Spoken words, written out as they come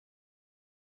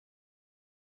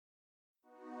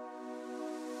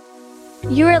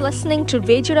You are listening to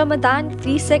Radio Ramadan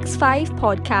 365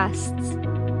 podcasts.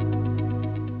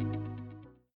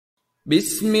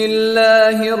 بسم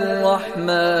الله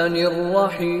الرحمن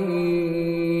الرحيم.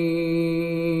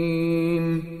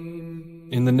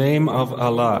 In the name of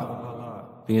Allah,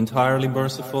 the entirely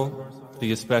merciful,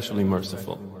 the especially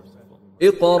merciful.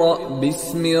 اقرأ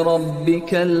باسم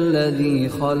ربك الذي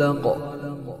خلق.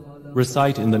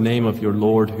 Recite in the name of your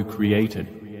Lord who created.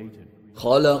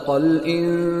 خلق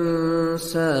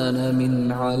الإنسان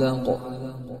من علق.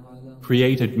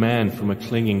 Created man from a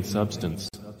clinging substance.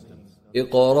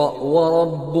 اقرأ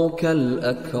وربك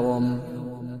الأكرم.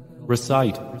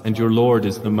 Recite, and your Lord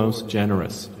is the most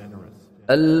generous.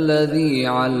 الذي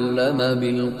علم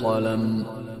بالقلم.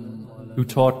 Who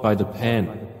taught by the pen.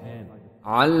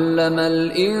 علم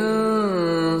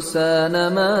الإنسان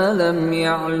ما لم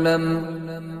يعلم.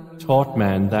 Taught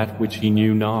man that which he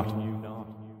knew not.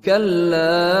 كلا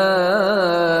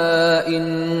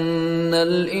إن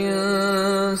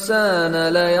الإنسان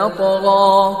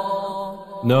ليطغى.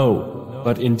 No,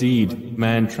 but indeed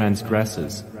man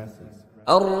transgresses.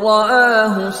 أن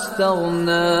رآه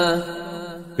استغنى.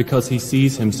 Because he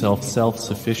sees himself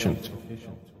self-sufficient.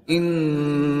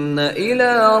 إن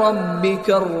إلى ربك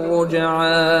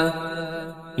الرجعى.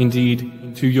 Indeed,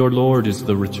 to your Lord is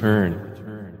the return.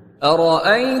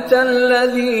 أرأيت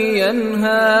الذي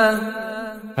ينهى.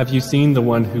 Have you seen the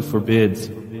one who forbids?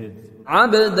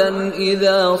 عبدا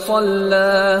إذا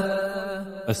صلى.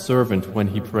 A servant when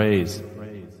he prays.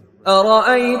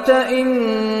 أرأيت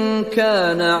إن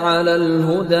كان على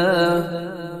الهدى.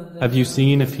 Have you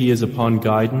seen if he is upon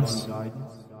guidance?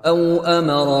 أو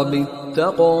أمر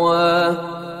بالتقوى.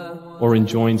 Or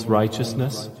enjoins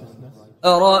righteousness?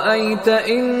 أرأيت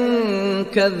إن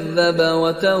كذب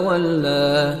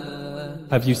وتولى.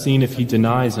 Have you seen if he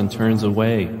denies and turns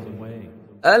away?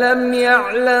 ألم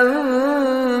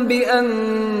يعلم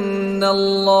بأن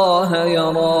الله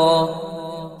يرى.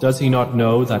 Does he not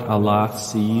know that Allah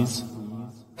sees?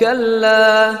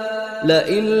 كلا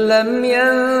لئن لم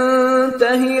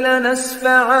ينته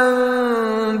لنسفعا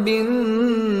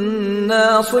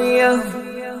بالناصية.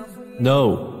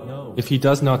 No, if he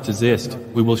does not desist,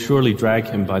 we will surely drag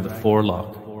him by the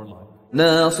forelock.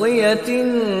 ناصية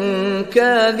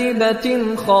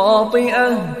كاذبة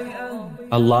خاطئة.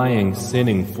 A lying,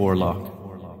 sinning forelock.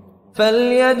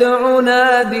 فليدع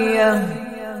ناديه.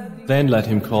 Then let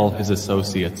him call his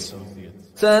associates.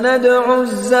 سندع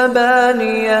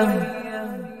الزبانية.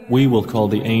 We will call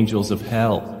the angels of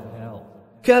hell.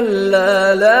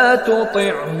 كلا لا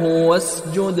تطعه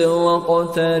واسجد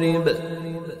واقترب.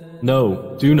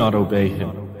 No, do not obey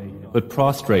him, but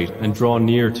prostrate and draw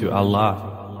near to Allah.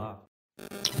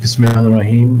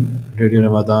 Bismillahirrahmanirrahim. Radio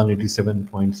Ramadan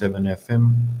 87.7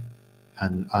 FM.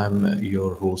 And I'm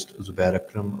your host Zubair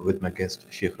with my guest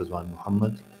Shaykh Ruzwan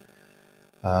Muhammad.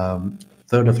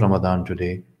 3rd of Ramadan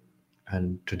today,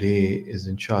 and today is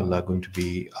inshallah going to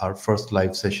be our first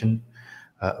live session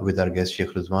with our guest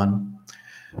Shaykh Ruzwan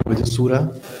with the surah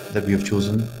that we have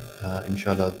chosen,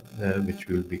 inshallah, which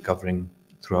we will be covering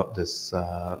throughout this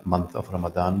month of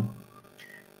Ramadan.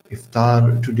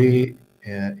 Iftar today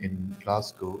in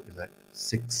Glasgow is at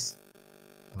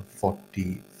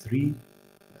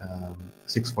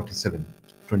 6:47,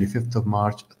 25th of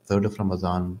March, 3rd of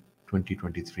Ramadan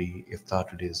 2023. Iftar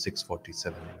today is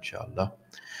 6:47, inshallah.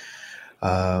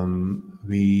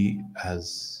 We,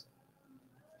 as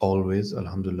always,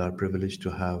 alhamdulillah, are privileged to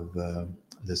have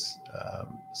this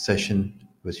session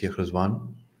with Shaykh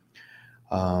Ruzwan,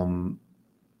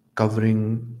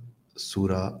 covering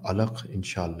Surah Alaq,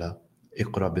 inshallah.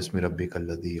 Iqra bismi rabbika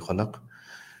alladhi khalaq.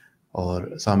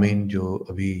 और सामीन जो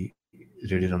अभी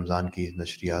radio Ramzan की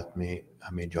नशरियात में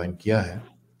हमें join किया है,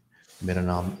 मेरा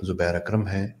नाम ज़ुबैर अकरम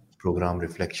है। प्रोग्राम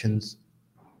रिफ्लेक्शंस,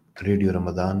 रेडियो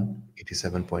रमज़ान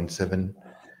 87.7,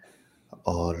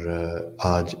 और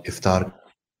आज इफ्तार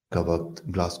का वक्त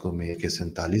ग्लासगो में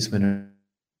 47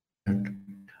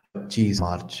 25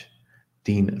 मार्च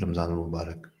 3 रमज़ान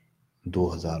मुबारक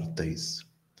 2023।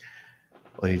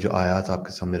 और ये जो आयत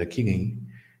आपके सामने रखी गई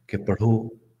कि पढ़ो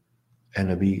ए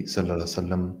नबी सल्लल्लाहु अलैहि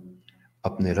वसल्लम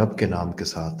अपने रब के नाम के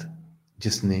साथ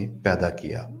जिसने पैदा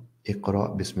किया। इक़रा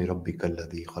बिस्मि रब्बिकल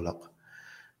लज़ी खलक़।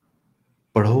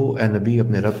 पढ़ो ए नबी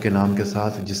अपने रब के नाम के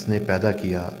साथ जिसने पैदा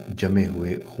किया जमे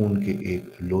हुए खून के एक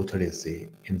लोथड़े से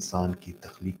इंसान की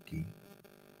तख्लीक की।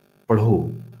 पढ़ो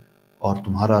और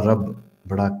तुम्हारा रब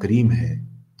बड़ा करीम है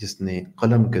जिसने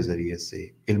कलम के ज़रिए से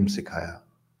इल्म सिखाया,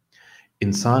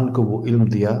 इंसान को वो इल्म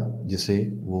दिया जिसे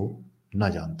वो ना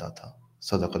जानता था।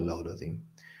 सदक़ल्लाहुल अज़ीम।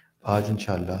 आज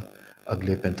इंशाअल्लाह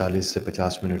अगले 45 से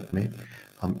 50 मिनट में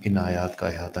हम इन आयात का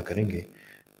अहाता करेंगे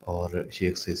और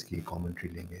शेख से इसकी कमेंट्री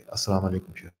लेंगे। अस्सलाम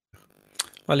वालेकुम शेख।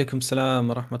 وعليكم السلام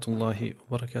ورحمة الله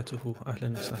وبركاته. أهلا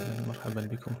وسهلا مرحبا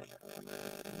بكم.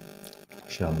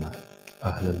 इंशाल्लाह।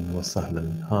 अहलन व सहलन।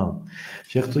 हाँ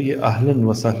शेख, तो ये अहलन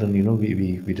व सहलन, you know,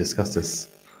 we discussed this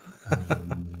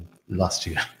last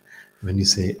year when you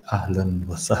say ahlan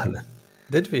wa sahlan.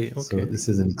 Did we? So Okay. this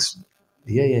is an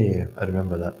yeah, I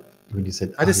remember that when you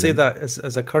said I just say ahlan. that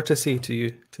as a courtesy to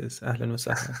you. To Ahlan wa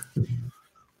sahlan.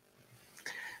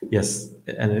 Yes,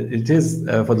 and it is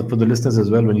for the listeners as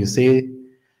well. When you say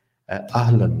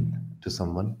ahlan to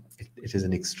someone, it is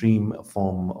an extreme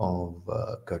form of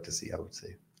courtesy, I would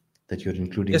say, that you're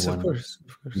including Yes, one of course.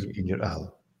 in your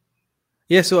ahl.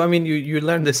 Yeah, so I mean, you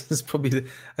learn this is probably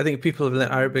I think people who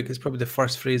learn Arabic is probably the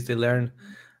first phrase they learn,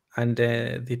 and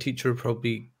the teacher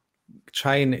probably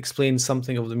try and explain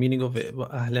something of the meaning of it.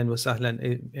 What ahlan wa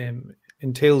sahlan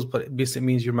entails, but it basically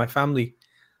means you're my family.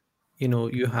 You know,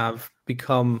 you have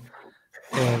become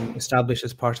established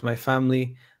as part of my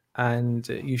family, and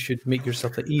you should make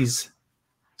yourself at ease.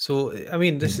 So I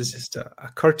mean, this is just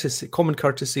a courtesy, common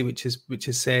courtesy, which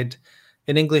is said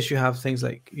in English. You have things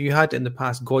like you had in the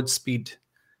past, Godspeed,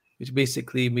 which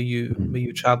basically may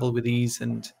you travel with ease,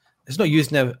 and it's not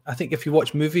used now. I think if you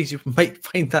watch movies, you might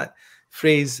find that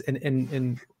phrase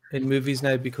in movies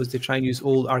now because they try and use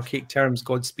old archaic terms,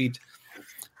 Godspeed.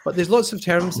 But there's lots of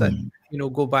terms that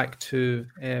go back to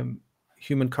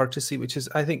human courtesy, which is,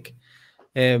 I think,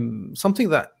 something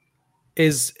that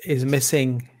is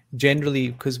missing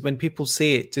generally, because when people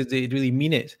say it, do they really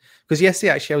mean it? Because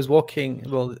yesterday, actually, I was walking.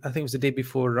 Well, I think it was the day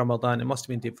before Ramadan. It must have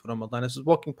been the day before Ramadan. I was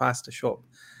walking past a shop,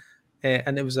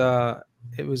 and it was a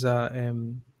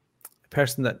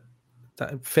person that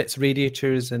fits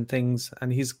radiators and things,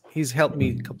 and he's helped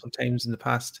me a couple of times in the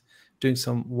past doing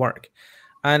some work.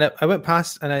 And I went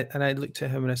past and I looked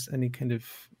at him and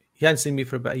he hadn't seen me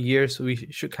for about a year, so we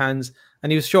shook hands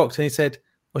and he was shocked and he said,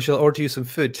 "Well, shall I order you some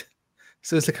food?"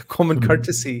 So it's like a common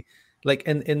courtesy, like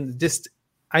in just,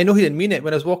 I know he didn't mean it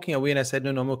when I was walking away and I said,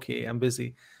 no, I'm okay, I'm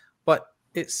busy. But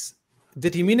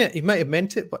did he mean it? He might have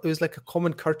meant it, but it was like a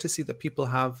common courtesy that people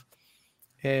have,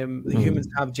 the humans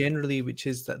have generally, which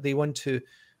is that they want to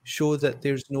show that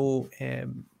there's no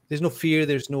fear,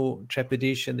 there's no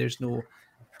trepidation, there's no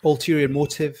ulterior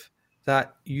motive,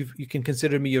 that you can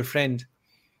consider me your friend.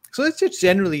 So it's just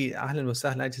generally ahlan wa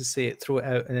sahlan. I just say it, throw it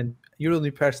out, and then you're the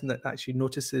only person that actually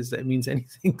notices that it means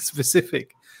anything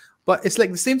specific. But it's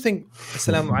like the same thing.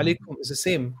 Assalamu alaikum is the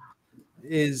same.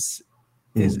 It's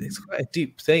quite a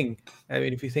deep thing. I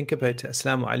mean, if you think about it,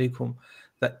 Assalamu alaikum,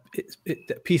 that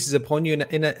it peace is upon you.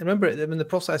 And I remember when the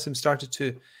Prophet started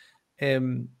to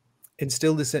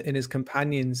instill this in his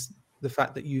companions, the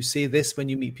fact that you say this when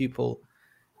you meet people.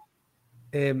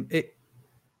 In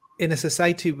a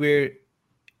society where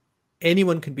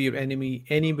anyone can be your enemy,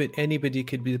 anybody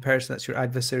could be the person that's your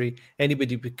adversary,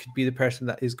 anybody could be the person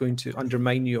that is going to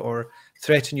undermine you or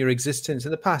threaten your existence.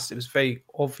 In the past, it was very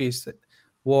obvious that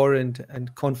war and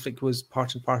conflict was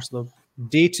part and parcel of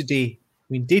day-to-day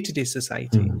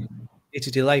society,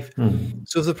 day-to-day life.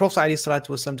 So if the Prophet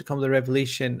ﷺ to come with a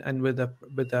revelation and with a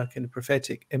kind of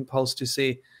prophetic impulse to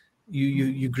say,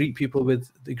 you greet people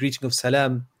with the greeting of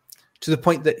salam, to the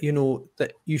point that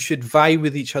that you should vie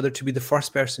with each other to be the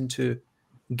first person to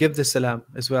give the salam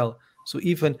as well. So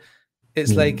even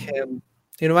it's like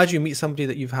imagine you meet somebody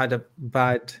that you've had a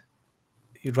bad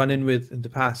run-in with in the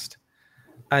past,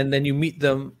 and then you meet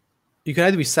them. You can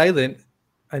either be silent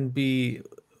and be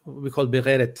what we call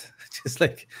bighairat, just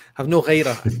like have no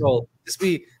ghaira at all, just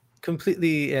be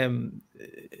completely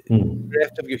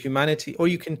bereft of your humanity, or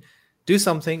you can do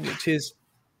something which is,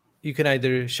 you can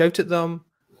either shout at them.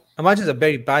 Imagine it's a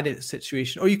very bad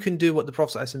situation, or you can do what the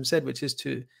Prophet ﷺ said, which is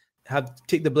to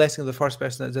take the blessing of the first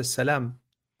person that does salam.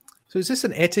 So it's just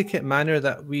an etiquette manner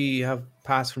that we have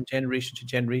passed from generation to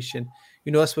generation.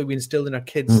 That's why we instilled in our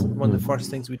kids. One of the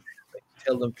first things we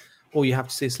tell them, oh, you have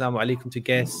to say Assalamu alaikum to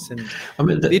guests,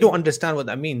 and they don't understand what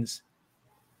that means.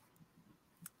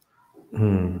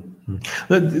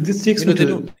 This takes me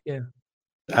to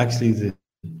actually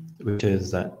which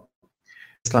is that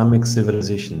Islamic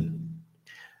civilization.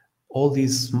 All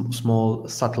these small,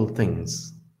 subtle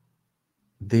things,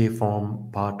 they form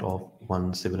part of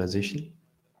one civilization.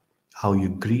 How you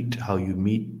greet, how you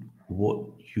meet, what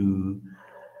you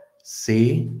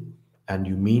say and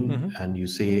you mean, and you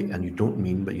say and you don't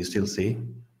mean, but you still say.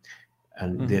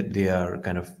 And they are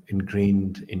kind of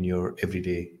ingrained in your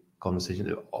everyday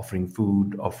conversation, offering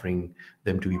food, offering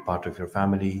them to be part of your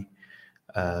family,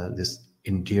 this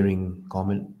endearing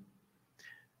comment.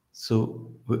 So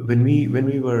when we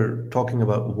were talking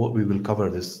about what we will cover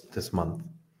this month,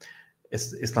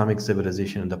 Islamic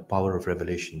civilization and the power of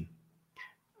revelation.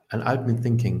 And I've been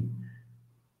thinking,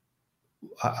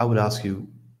 I would ask you,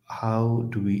 how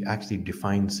do we actually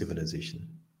define civilization?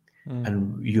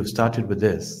 And you've started with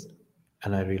this,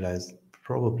 and I realized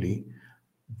probably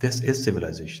this is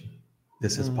civilization.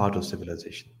 This is part of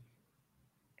civilization.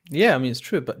 Yeah, I mean, it's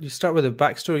true, but you start with a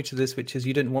backstory to this, which is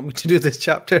you didn't want me to do this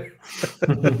chapter.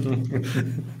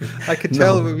 I could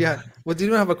tell. No. Yeah. Well, did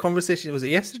you have a conversation? Was it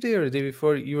yesterday or the day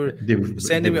before? You were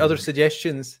sending me other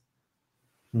suggestions.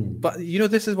 But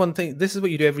this is one thing. This is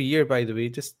what you do every year, by the way,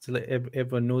 just to let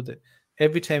everyone know that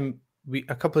every time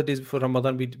a couple of days before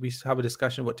Ramadan, we have a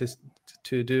discussion what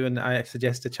to do, and I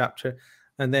suggest a chapter,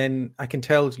 and then I can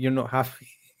tell you're not happy.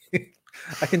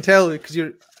 I can tell because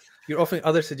you're offering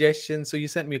other suggestions. So you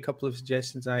sent me a couple of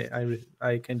suggestions. I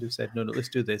kind of said no, let's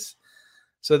do this.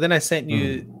 So then I sent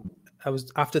you. I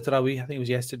was after Taraweeh. I think it was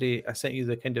yesterday. I sent you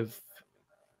the kind of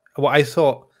what I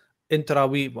thought in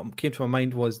Taraweeh. What came to my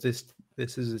mind was this.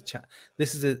 This is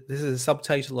a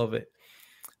subtitle of it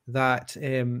that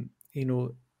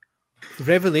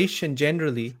revelation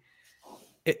generally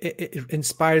it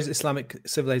inspires Islamic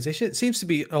civilization. It seems to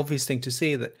be an obvious thing to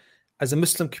say that as a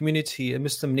Muslim community, a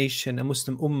Muslim nation, a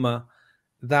Muslim ummah,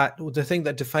 that the thing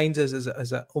that defines us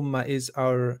as a ummah is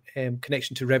our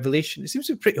connection to revelation. It seems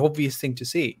to be a pretty obvious thing to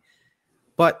say.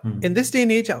 But in this day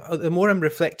and age, the more I'm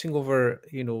reflecting over,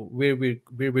 where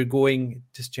we're going,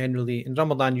 just generally in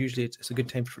Ramadan, usually it's a good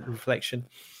time for reflection.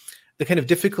 The kind of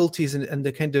difficulties and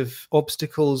the kind of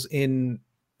obstacles in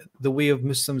the way of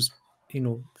Muslims,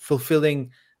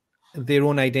 fulfilling their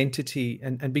own identity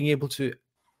and being able to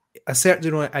assert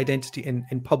their own identity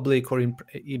in public or in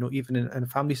even in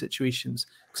family situations.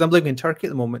 Because I'm living in Turkey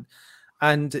at the moment,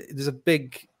 and there's a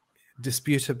big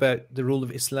dispute about the role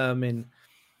of Islam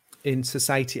in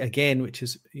society again, which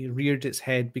has reared its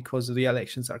head because of the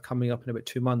elections that are coming up in about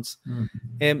 2 months.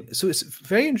 So it's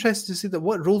very interesting to see that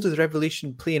what role does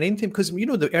revelation play in anything? Because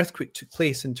the earthquake took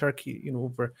place in Turkey,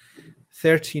 over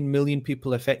 13 million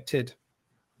people affected.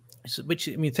 So, which,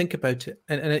 I mean, think about it,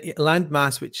 and a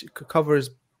landmass which covers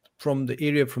from the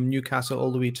area from Newcastle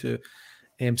all the way to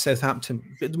Southampton,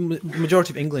 but the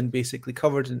majority of England basically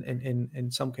covered in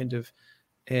some kind of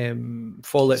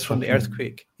fallout from the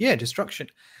earthquake. Yeah, destruction.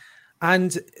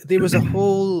 And there was a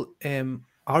whole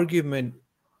argument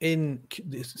in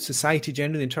society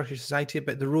generally, in Turkish society,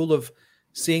 about the role of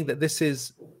saying that this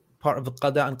is part of the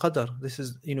qada and qadar. This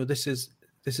is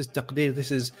taqdeer.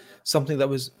 This is something that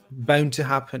was bound to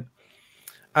happen.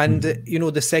 And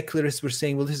the secularists were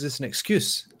saying, well, this is an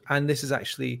excuse, and this is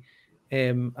actually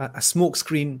a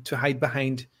smokescreen to hide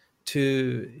behind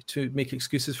to make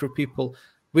excuses for people.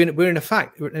 We're in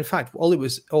fact, all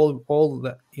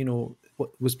that what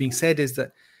was being said is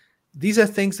that these are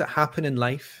things that happen in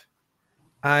life,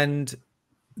 and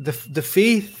the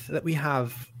faith that we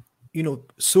have,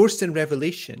 sourced in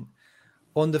revelation,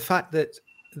 on the fact that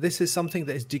this is something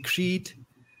that is decreed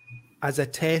as a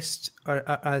test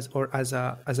or as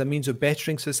a means of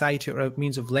bettering society or a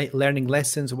means of learning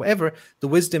lessons or whatever the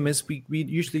wisdom is, we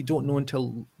usually don't know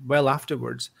until well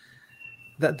afterwards,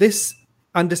 that this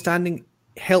understanding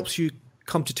helps you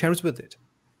come to terms with it.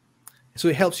 So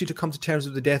it helps you to come to terms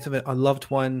with the death of a loved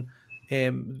one,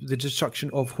 the destruction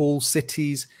of whole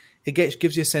cities. It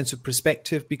gives you a sense of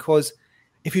perspective, because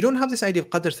if you don't have this idea of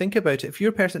qadr, think about it. If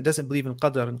you're a person that doesn't believe in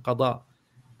qadr and qada,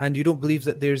 and you don't believe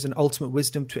that there's an ultimate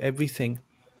wisdom to everything,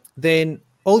 then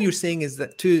all you're saying is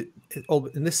that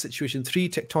in this situation, 3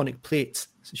 tectonic plates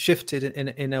shifted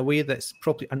in a way that's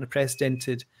probably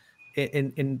unprecedented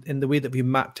in the way that we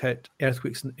mapped out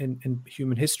earthquakes in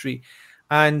human history.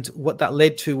 And what that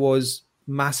led to was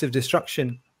massive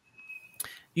destruction.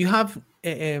 You have,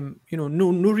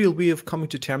 no real way of coming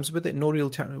to terms with it, no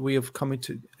real way of coming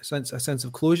to a sense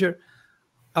of closure,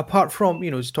 apart from,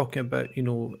 just talking about,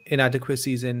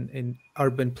 inadequacies in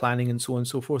urban planning and so on and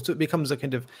so forth. So it becomes a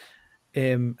kind of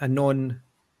a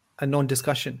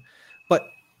non-discussion. But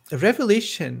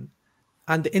revelation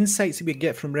and the insights that we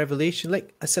get from revelation,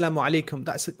 like Assalamu alaikum,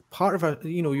 that's a part of our,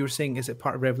 you were saying, is it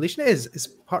part of revelation? It is. It's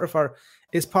part of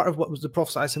what was the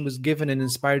Prophet ﷺ was given and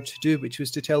inspired to do, which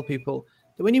was to tell people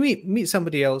that when you meet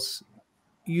somebody else,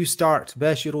 you start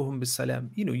bashiruhum bis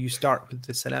salam. You start with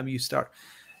the salam. You start.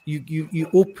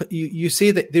 You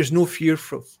say that there's no fear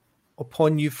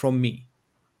upon you from me.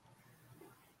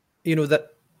 That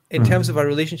in terms of our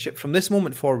relationship from this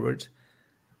moment forward,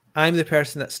 I'm the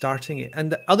person that's starting it,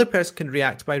 and the other person can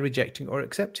react by rejecting or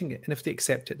accepting it. And if they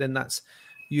accept it, then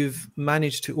you've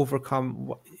managed to overcome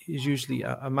what is usually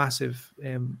a massive,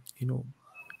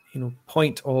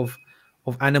 point of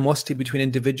animosity between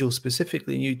individuals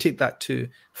specifically, and you take that to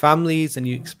families, and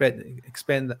you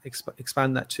expand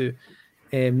that to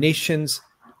nations.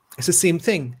 It's the same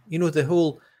thing. The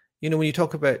whole, when you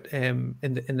talk about in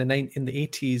the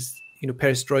 80s,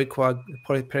 perestroika,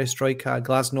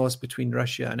 glasnost between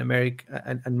Russia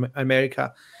and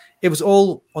America, it was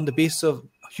all on the basis of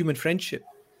human friendship,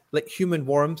 like human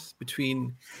warmth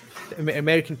between the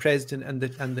American president and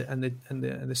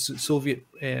the Soviet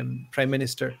prime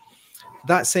minister.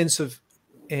 That sense of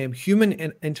human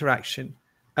interaction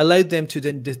allowed them to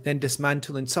then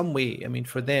dismantle in some way. I mean,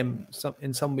 for them,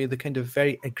 in some way, the kind of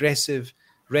very aggressive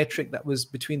rhetoric that was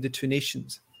between the two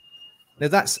nations. Now,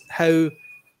 that's how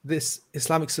this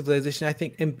Islamic civilization, I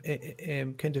think,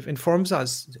 kind of informs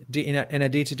us in a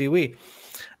day-to-day way.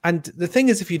 And the thing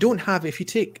is, if you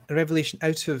take a revelation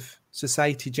out of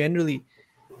society generally,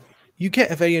 you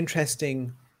get a very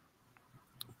interesting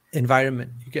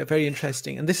environment. You get very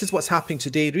interesting, and this is what's happening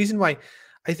today. The reason why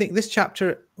I think this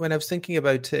chapter, when I was thinking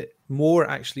about it more,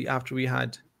 actually, after we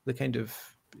had the kind of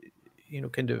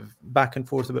back and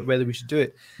forth about whether we should do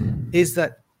it, is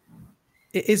that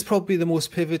it is probably the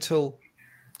most pivotal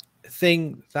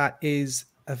thing that is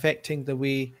affecting the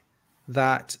way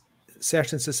that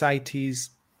certain societies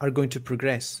are going to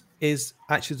progress, is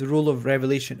actually the role of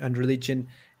revelation and religion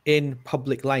in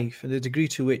public life, and the degree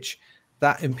to which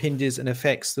that impinges and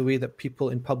affects the way that people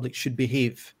in public should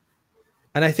behave.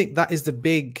 And I think that is the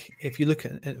big, if you look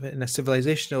at in a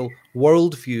civilizational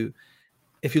worldview,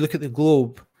 if you look at the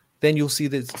globe, then you'll see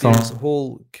that there's a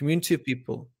whole community of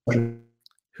people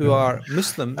who are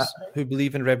Muslims who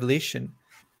believe in revelation.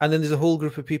 And then there's a whole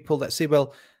group of people that say,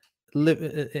 well,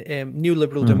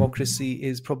 neoliberal democracy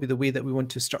is probably the way that we want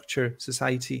to structure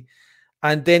society.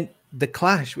 And then the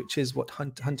clash, which is what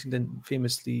Huntington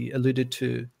famously alluded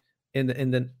to in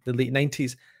the late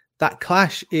 90s, that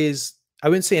clash is, I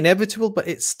wouldn't say inevitable, but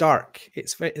it's stark.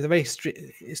 It's very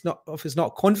it's not, if it's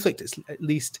not conflict, it's at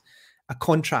least a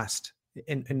contrast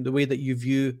in the way that you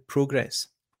view progress.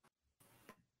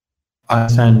 I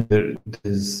understand there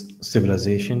is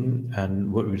civilization,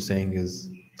 and what we're saying is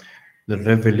the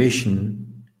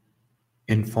revelation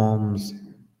informs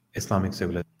Islamic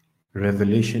civilization.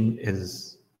 Revelation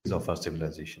is of our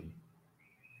civilization,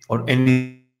 or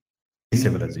any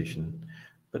civilization.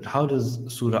 But how does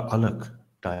Surah Alaq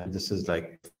tie? This is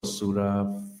like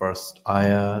Surah, first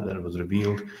ayah that was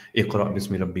revealed, Iqra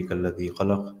bismi rabbika alladhi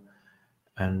khalaq.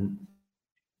 And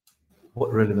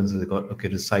what relevance has it got? Okay,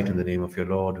 recite in the name of your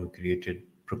Lord who created,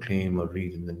 proclaim or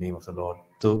read in the name of the Lord.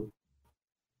 So,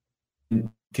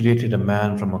 created a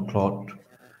man from a clot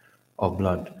of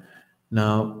blood.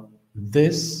 Now,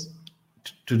 this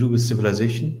to do with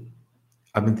civilization,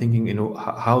 I've been thinking,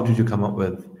 how did you come up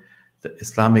with the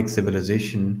Islamic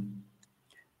civilization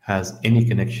has any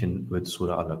connection with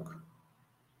Surah Alaq?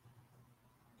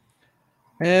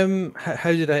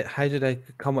 How did I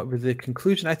come up with the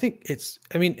conclusion? I think I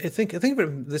think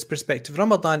from this perspective,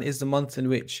 Ramadan is the month in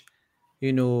which,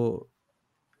 unzila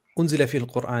fil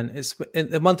Quran. It's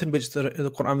the month in which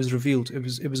the Quran was revealed.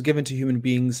 It was given to human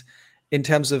beings, in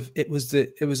terms of it was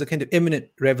a kind of imminent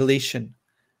revelation.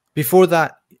 Before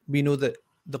that, we know that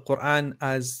the Quran,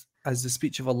 as the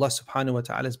speech of Allah subhanahu wa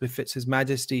ta'ala, as befits His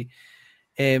Majesty,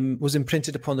 was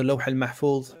imprinted upon the Lawh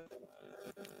al-Mahfuz,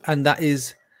 and that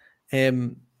is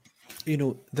the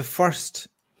first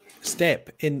step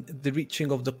in the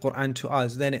reaching of the Quran to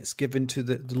us. Then it's given to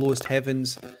the lowest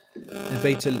heavens, the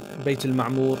Bayt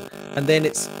al-Ma'mur, and then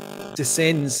it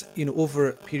descends over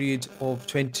a period of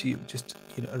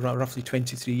roughly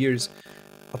 23 years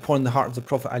upon the heart of the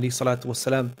Prophet alayhi salatu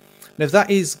wasalam. Now, if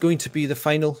that is going to be the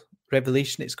final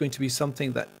revelation, it's going to be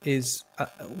something that is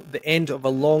the end of a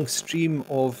long stream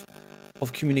of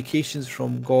communications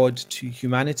from God to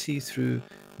humanity through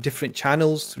different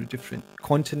channels, through different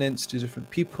continents, to different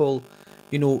people.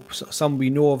 Some we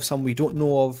know of, some we don't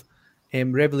know of.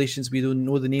 Revelations we don't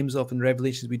know the names of, and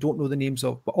revelations we don't know the names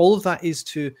of. But all of that is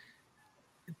to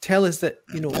tell us that,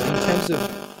 in terms of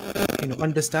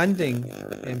understanding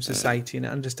society and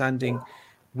understanding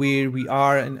where we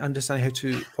are and understanding how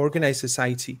to organize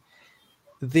society,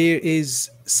 there is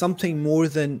something more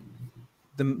than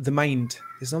the mind.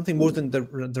 There's something more than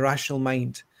the rational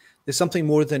mind. There's something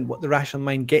more than what the rational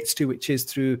mind gets to, which is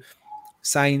through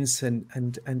science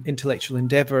and intellectual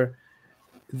endeavor.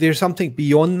 There's something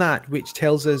beyond that which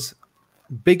tells us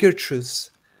bigger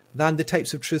truths than the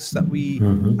types of truths that we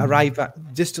arrive at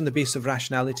just on the basis of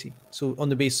rationality. So on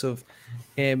the basis of,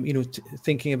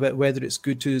 thinking about whether it's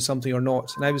good to do something or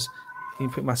not. And I was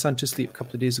putting my son to sleep a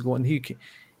couple of days ago, and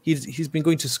he's been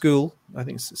going to school. I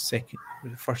think it's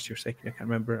first year, second year, I can't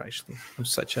remember actually. I'm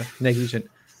such a negligent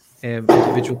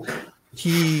individual.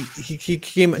 he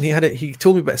came and he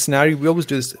told me about a scenario. We always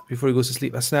do this before he goes to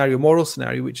sleep. A moral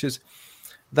scenario, which is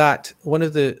that one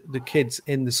of the kids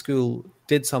in the school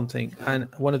did something, and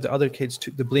one of the other kids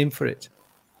took the blame for it.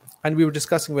 And we were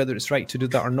discussing whether it's right to do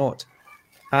that or not.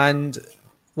 And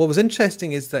what was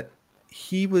interesting is that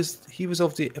he was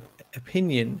of the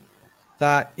opinion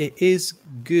that it is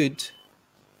good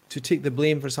to take the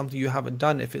blame for something you haven't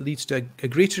done if it leads to a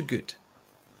greater good.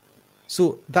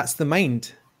 So that's the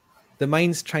mind. The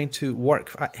mind's trying to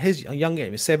work. His young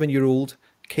 7-year-old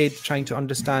kid trying to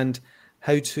understand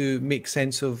how to make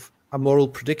sense of a moral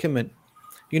predicament.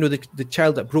 You know, the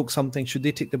child that broke something, should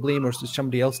they take the blame or should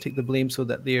somebody else take the blame so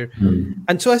that they're...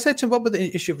 And so I said to him, what about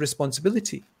the issue of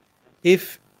responsibility?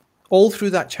 If all through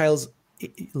that child's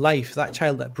life, that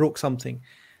child that broke something,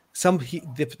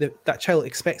 that child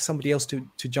expects somebody else to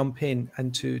jump in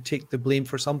and to take the blame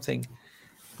for something,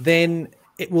 then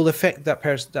it will affect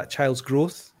that child's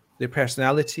growth, their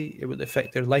personality, it will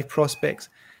affect their life prospects,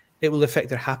 it will affect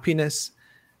their happiness.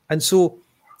 And so,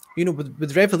 you know,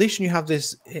 with revelation, you have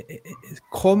this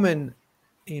common,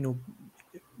 you know,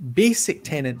 basic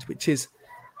tenet, which is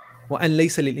وَأَنْ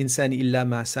لَيْسَ لِلْإِنسَانِ إِلَّا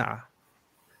مَا سَعَى.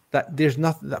 That there's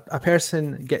nothing, that a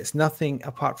person gets nothing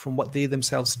apart from what they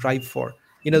themselves strive for.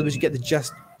 In other words, you get the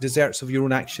just deserts of your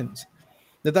own actions.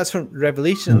 Now that's from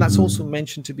Revelation, and that's also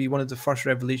mentioned to be one of the first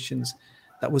revelations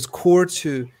that was core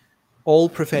to all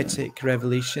prophetic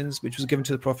revelations, which was given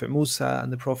to the Prophet Musa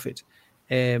and the Prophet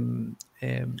Ibrahim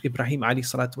alayhi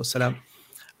salatu wasalam.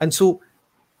 And so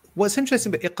what's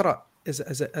interesting about Iqra is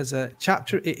as a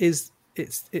chapter, it's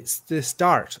the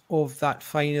start of that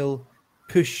final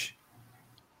push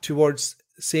towards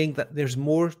saying that there's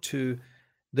more to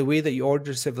the way that you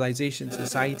order civilization,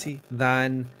 society,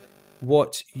 than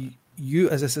what you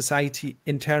as a society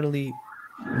internally,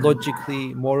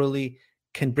 logically, morally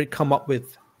can come up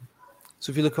with. So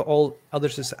if you look at all other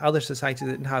societies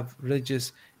that didn't have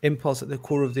religious impulse at the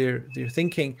core of their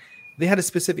thinking, they had a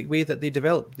specific way that they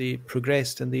developed, they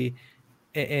progressed, and they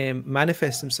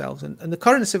manifest themselves. And the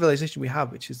current civilization we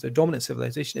have, which is the dominant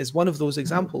civilization, is one of those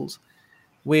examples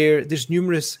where there's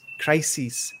numerous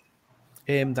crises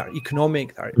that are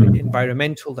economic, that are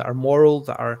environmental, that are moral,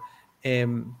 that are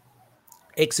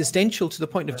existential to the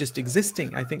point of just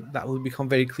existing. I think that will become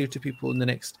very clear to people in the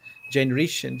next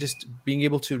generation, just being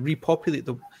able to repopulate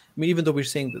even though we're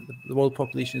saying that the world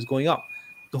population is going up,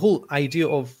 the whole idea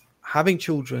of having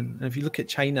children, and if you look at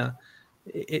China,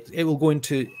 it will go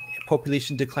into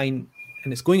population decline,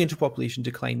 and it's going into population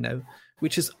decline now,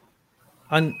 which is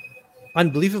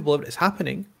unbelievable, but it's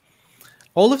happening.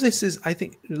 All of this is, I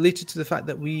think, related to the fact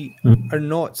that we are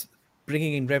not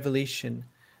bringing in revelation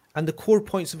and the core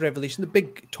points of revelation, the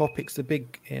big topics, the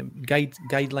big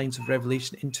guidelines of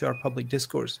revelation into our public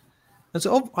discourse. And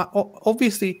so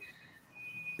obviously,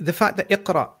 the fact that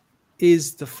Iqra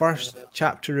is the first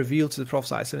chapter revealed to the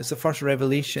Prophet ﷺ, it's the first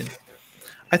revelation,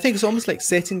 I think it's almost like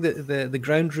setting the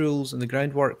ground rules and the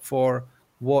groundwork for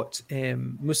what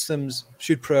Muslims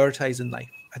should prioritize in life.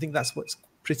 I think that's what's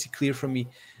pretty clear for me,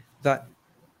 that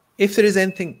if there is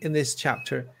anything in this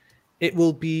chapter, it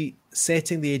will be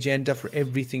setting the agenda for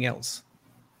everything else.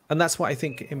 And that's what I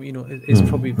think, you know, is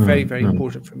probably very, very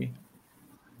important for me.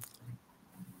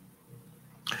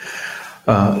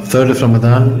 3rd of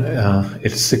Ramadan,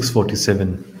 it's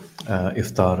 6:47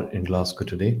 Iftar in Glasgow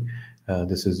today.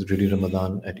 This is really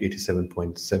Ramadan at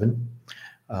 87.7.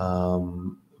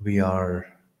 We are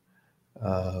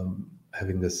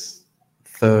having this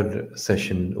third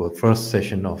session, or first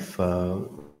session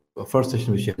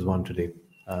which is one today,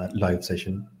 live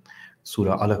session.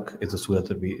 Surah Alaq is a surah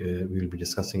that we will be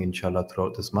discussing inshallah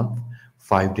throughout this month,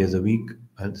 5 days a week.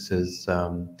 This is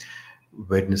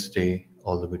Wednesday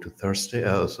all the way to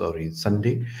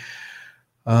Sunday.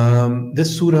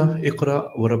 This surah,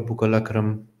 Iqra wa rabbukal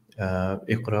akram,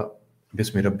 Iqra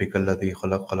bismi rabbikal ladhi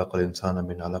khalaq khalaqal insana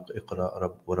min alaq, Iqra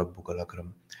wa rabbukal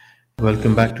akram.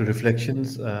 Welcome back to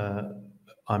Reflections.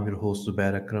 I'm your host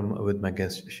Zubair Akram with my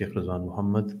guest Shaykh Ruzwan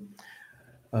Muhammad.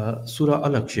 Surah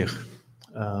Alaq, Shaykh.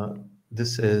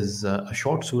 This is a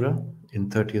short surah in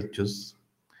 30th juz.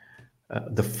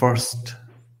 The first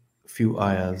few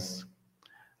ayahs,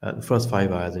 the first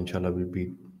 5 ayahs, inshallah,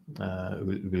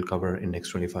 we'll cover in next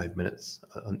 25 minutes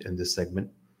in this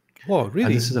segment. Oh, really?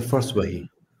 And this is the first wahi.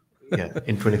 Yeah,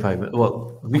 in 25 minutes.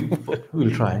 Well,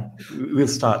 we'll try.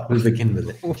 We'll begin with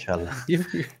it, inshallah.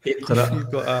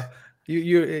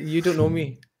 You don't know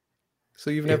me, so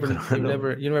you've never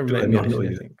met me,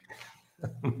 I think.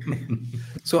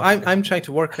 So I'm trying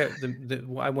to work out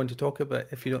what I want to talk about,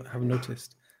 if you haven't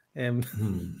noticed.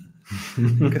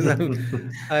 Because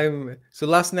I'm so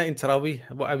last night in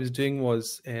Taraweeh, what I was doing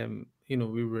was,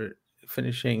 we were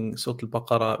finishing Surah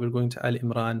Al-Baqarah, we're going to Al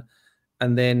Imran,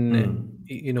 and then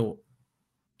you know,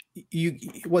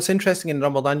 what's interesting in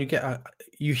Ramadan,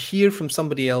 you hear from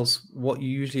somebody else what you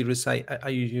usually recite. I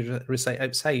usually recite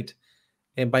outside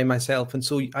by myself, and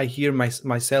so I hear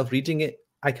myself reading it.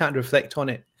 I can't reflect on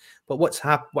it. But what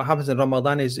happens in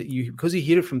Ramadan is that because you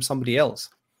hear it from somebody else,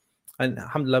 and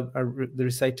alhamdulillah, the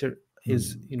reciter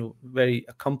is very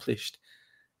accomplished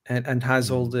and has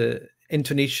all the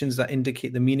intonations that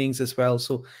indicate the meanings as well.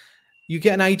 So you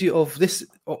get an idea of this,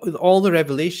 all the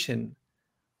revelation,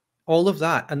 all of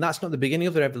that, and that's not the beginning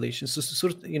of the revelation. So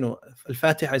sort of,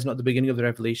 Al-Fatiha is not the beginning of the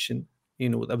revelation,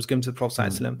 that was given to the Prophet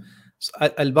ﷺ. So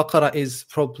Al-Baqarah is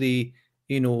probably,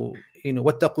 وَاتَّقُوا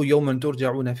يَوْمًا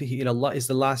تُرْجَعُونَ فِيهِ إِلَى اللَّهِ is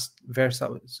the last verse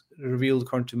that was revealed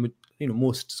according to,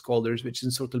 most scholars, which is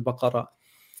in Surah Al-Baqarah.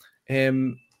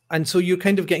 And so you're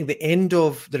kind of getting the end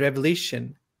of the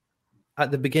revelation at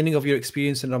the beginning of your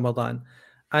experience in Ramadan.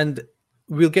 And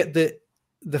we'll get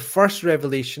the first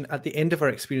revelation at the end of our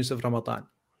experience of Ramadan.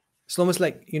 It's almost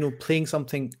like, playing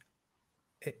something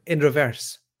in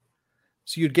reverse.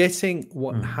 So you're getting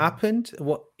what happened,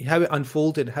 how it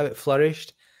unfolded, how it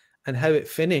flourished, and how it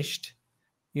finished.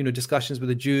 Discussions with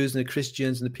the Jews and the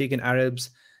Christians and the pagan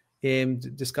Arabs,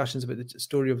 discussions about the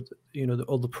story of,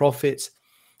 all the prophets.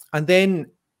 And then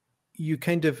you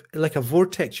kind of, like a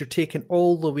vortex, you're taken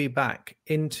all the way back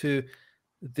into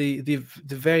the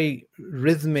very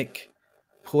rhythmic,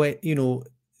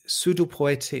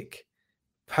 pseudo-poetic,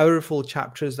 powerful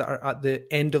chapters that are at the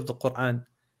end of the Quran,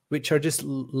 which are just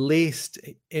laced,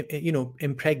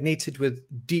 impregnated with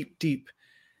deep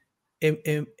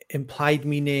implied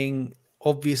meaning,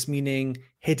 obvious meaning,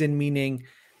 hidden meaning,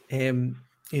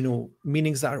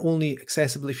 meanings that are only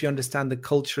accessible if you understand the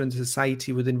culture and the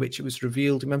society within which it was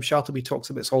revealed. Imam Shatibi talks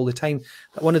about this all the time.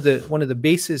 That one of the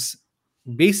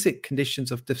basic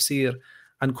conditions of tafsir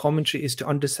and commentary is to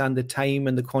understand the time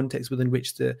and the context within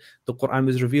which the Quran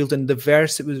was revealed, and the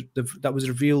verse that was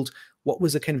revealed, what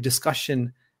was the kind of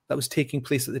discussion that was taking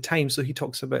place at the time. So he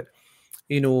talks about,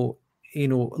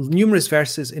 numerous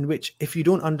verses in which, if you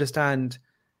don't understand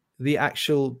the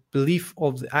actual belief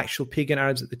of the actual pagan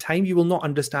Arabs at the time, you will not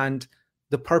understand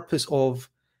the purpose of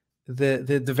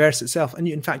the verse itself, and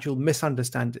in fact you'll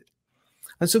misunderstand it.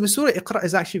 And so the Surah Iqra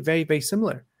is actually very, very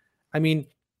similar. I mean,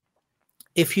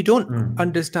 if you don't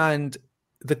understand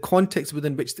the context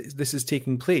within which this is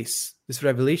taking place, this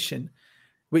revelation,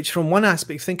 which from one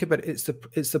aspect, think about it,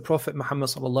 it's the Prophet Muhammad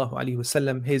sallallahu alaihi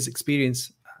wasallam, his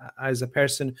experience as a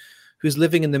person who's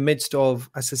living in the midst of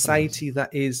a society that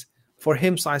is, for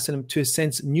him, sallallahu, to a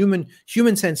sense,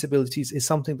 human sensibilities is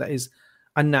something that is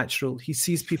unnatural. He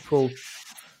sees people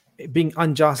being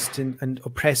unjust and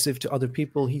oppressive to other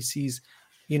people. He sees,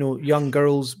 young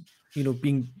girls,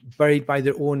 being buried by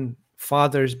their own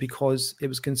fathers because it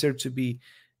was considered to be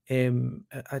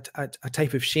a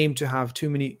type of shame to have too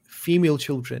many female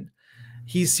children.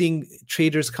 He's seeing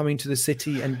traders coming to the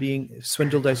city and being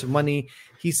swindled out of money.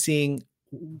 He's seeing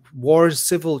wars,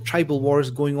 tribal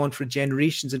wars going on for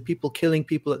generations, and people killing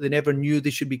people that they never knew they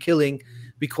should be killing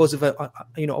because of a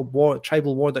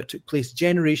tribal war that took place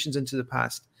generations into the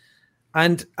past.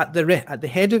 And at the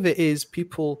head of it is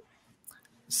people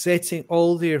setting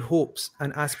all their hopes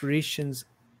and aspirations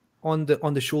on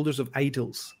the shoulders of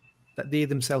idols that they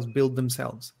themselves build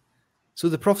themselves. So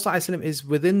the Prophet ﷺ is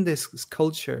within this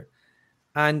culture,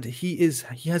 and he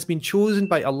has been chosen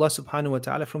by Allah subhanahu wa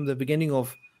ta'ala from the beginning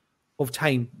of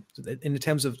time, in the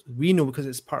terms of, we know because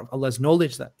it's part of Allah's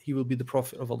knowledge that he will be the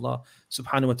Prophet of Allah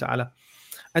subhanahu wa ta'ala.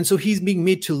 And so he's being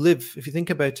made to live. If you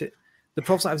think about it, the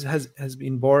Prophet has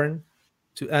been born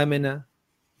to Amina,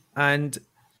 and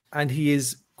he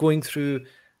is going through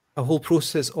a whole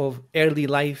process of early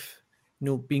life,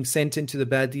 being sent into the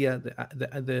Badia,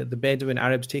 the Bedouin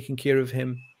Arabs taking care of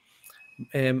him.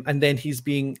 And then he's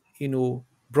being,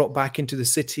 brought back into the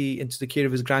city, into the care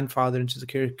of his grandfather, into the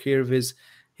care of his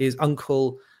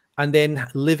uncle, and then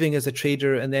living as a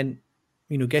trader, and then,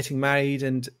 getting married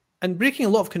and breaking a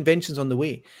lot of conventions on the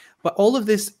way. But all of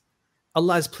this,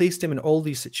 Allah has placed him in all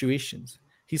these situations.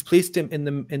 He's placed him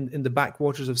in the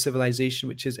backwaters of civilization,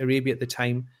 which is Arabia at the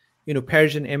time.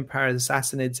 Persian Empire, the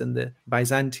Sassanids, and the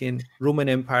Byzantine, Roman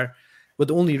Empire were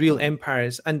the only real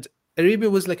empires. And Arabia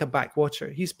was like a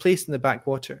backwater. He's placed in the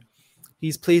backwater.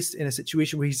 He's placed in a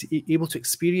situation where he's able to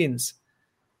experience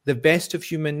the best of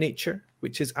human nature,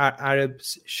 which is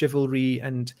Arabs, chivalry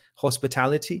and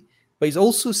hospitality. But he's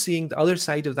also seeing the other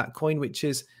side of that coin, which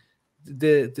is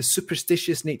the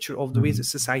superstitious nature of the ways that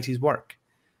societies work.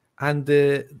 And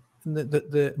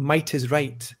the might is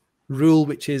right rule,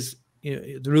 which is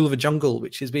the rule of a jungle,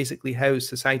 which is basically how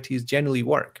societies generally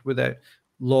work, without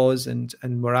laws and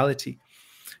morality.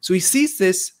 So he sees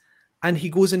this, and he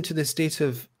goes into this state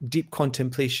of deep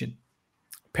contemplation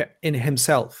in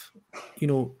himself,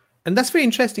 and that's very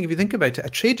interesting if you think about it. A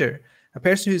trader, a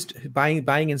person who's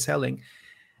buying and selling,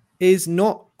 is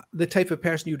not the type of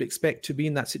person you'd expect to be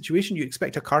in that situation. You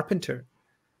expect a carpenter,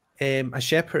 a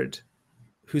shepherd,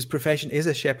 whose profession is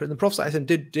a shepherd. And the Prophet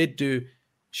ﷺ did do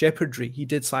shepherdry. He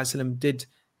did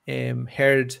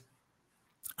herd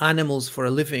animals for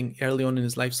a living early on in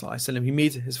his life. He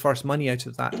made his first money out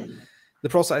of that. The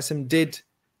Prophet ﷺ did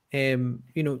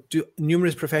do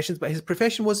numerous professions, but his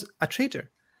profession was a trader.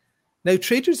 Now,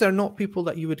 traders are not people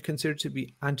that you would consider to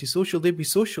be antisocial. They'd be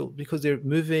social because they're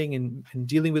moving and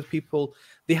dealing with people.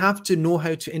 They have to know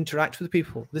how to interact with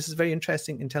people. This is very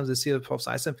interesting in terms of the seal of the Prophet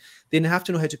ﷺ. They have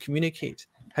to know how to communicate,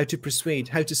 how to persuade,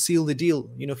 how to seal the deal.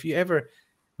 If you ever,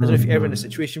 I don't know if you're ever in a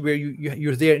situation where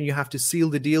you're there and you have to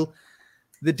seal the deal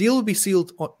will be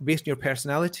sealed based on your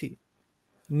personality,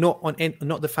 not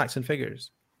the facts and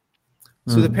figures.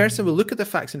 So the person will look at the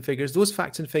facts and figures. Those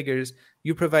facts and figures,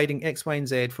 you're providing X, Y, and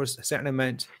Z for a certain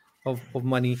amount of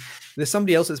money. There's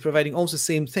somebody else that's providing almost the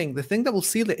same thing. The thing that will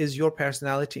seal it is your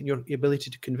personality and your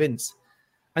ability to convince.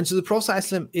 And so the Prophet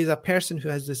ﷺ is a person who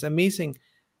has this amazing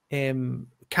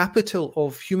capital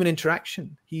of human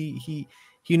interaction. He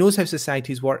knows how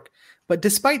societies work. But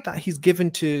despite that, he's given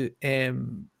to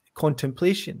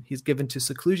contemplation. He's given to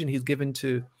seclusion. He's given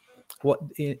to what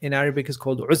in Arabic is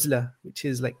called uzla, which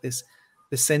is like this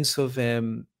sense of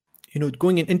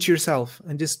going into yourself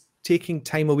and just taking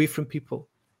time away from people.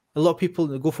 A lot of people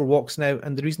go for walks now,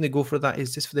 and the reason they go for that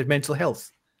is just for their mental health.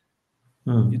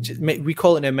 We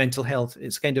call it now mental health.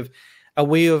 It's kind of a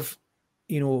way of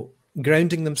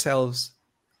grounding themselves.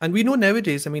 And we know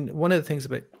nowadays, one of the things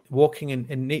about walking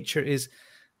in nature is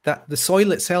that the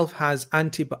soil itself has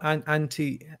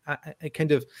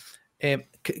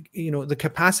the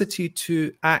capacity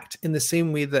to act in the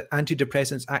same way that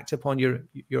antidepressants act upon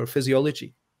your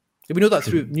physiology. We know that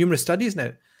through numerous studies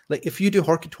now. Like if you do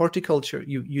horticulture,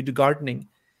 you do gardening,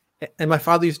 and my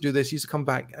father used to do this. He used to come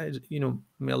back,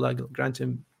 may Allah grant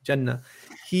him Jannah.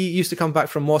 He used to come back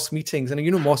from mosque meetings,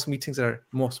 and mosque meetings are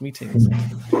mosque meetings.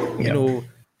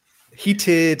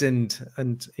 Heated and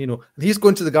he's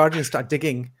going to the garden and start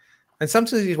digging, and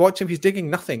sometimes you watch him, he's digging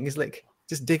nothing. He's like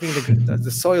just digging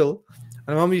the soil.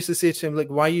 And my mum used to say to him, like,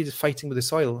 why are you just fighting with the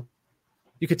soil?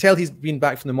 You could tell he's been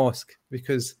back from the mosque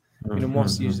because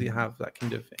mosques usually have that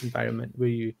kind of environment where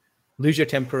you lose your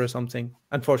temper or something,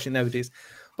 unfortunately nowadays.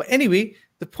 But anyway,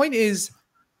 the point is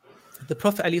the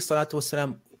Prophet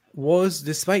ﷺ was,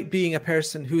 despite being a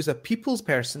person who's a people's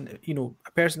person,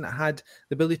 a person that had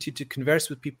the ability to converse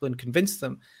with people and convince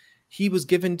them, he was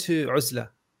given to uzla.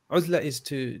 Uzla is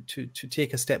to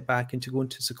take a step back and to go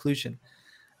into seclusion.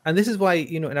 And this is why,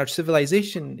 in our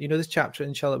civilization, this chapter,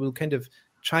 inshallah, we'll kind of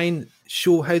try and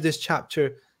show how this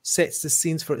chapter sets the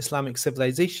scenes for Islamic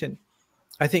civilization.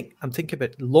 I'm thinking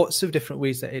about lots of different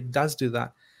ways that it does do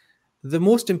that. The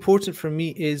most important for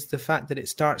me is the fact that it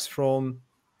starts from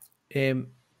the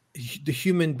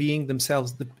human being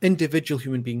themselves, the individual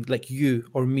human being like you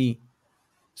or me.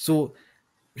 So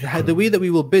the way that we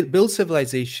will build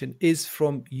civilization is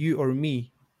from you or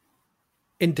me,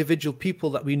 individual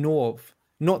people that we know of,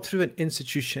 not through an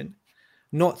institution,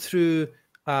 not through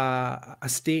a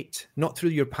state, not through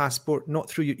your passport, not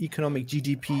through your economic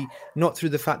GDP, not through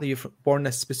the fact that you're born in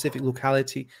a specific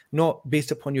locality, not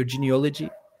based upon your genealogy.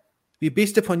 Be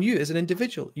based upon you as an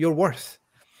individual, your worth.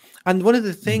 And one of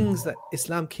the things that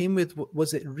Islam came with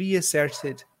was it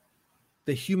reasserted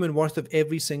the human worth of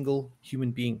every single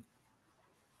human being.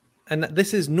 And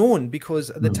this is known because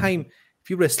at the time, if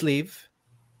you were a slave,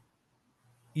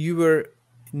 you were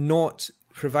not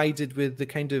provided with the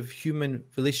kind of human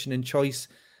volition and choice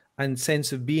and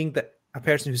sense of being that a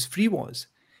person who's free was.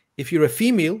 If you're a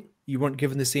female, you weren't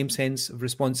given the same sense of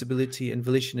responsibility and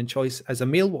volition and choice as a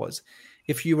male was.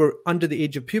 If you were under the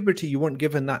age of puberty, you weren't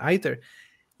given that either.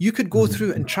 You could go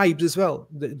through in tribes as well.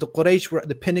 The Quraysh were at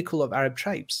the pinnacle of Arab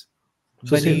tribes.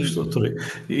 Sorry,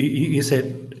 you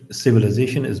said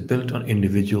civilization is built on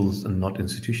individuals and not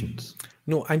institutions.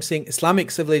 No, I'm saying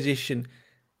Islamic civilization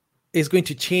is going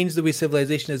to change the way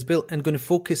civilization is built and going to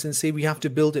focus and say we have to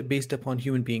build it based upon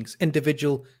human beings,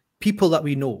 individual people that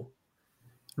we know,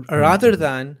 rather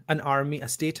than an army, a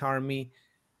state army,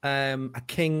 a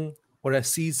king or a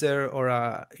Caesar or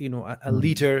a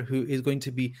leader who is going to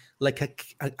be like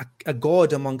a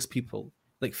god amongst people,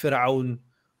 like Pharaoh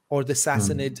or the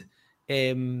Sassanid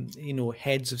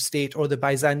heads of state, or the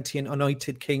Byzantine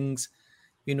anointed kings,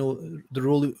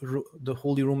 the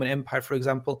Holy Roman Empire, for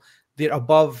example. They're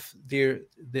above their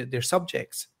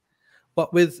subjects.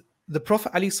 But with the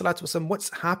Prophet ﷺ, what's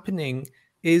happening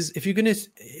is, if you're going to,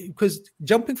 because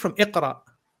jumping from Iqra,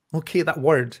 okay, that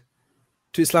word,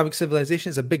 to Islamic civilization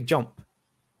is a big jump.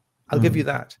 I'll give you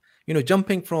that. You know,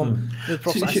 jumping from the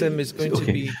Prophet ﷺ is going to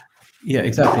be. Yeah,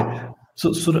 exactly.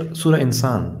 So Surah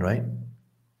Insan, right?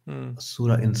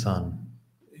 Surah Insan.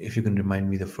 If you can remind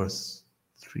me the first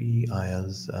 3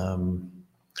 ayahs,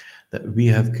 that we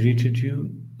have created you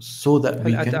so that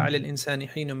we هل أتى can. على الإنسان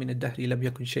حين من الدهر لم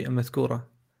يكن شيئا مذكورا.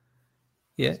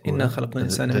 Yeah, إنا خلقنا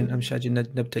الإنسان من أمشاج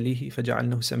نبتليه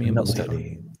فجعلناه سميعا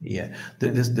بصيرا. Yeah,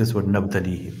 this word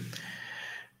nabtalihi.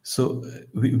 So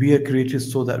we are created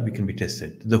so that we can be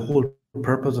tested. The whole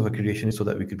purpose of a creation is so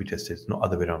that we could be tested, no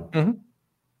other way around.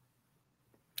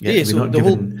 We're so not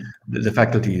given the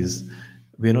faculties.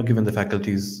 We are not given the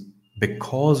faculties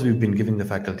because we've been given the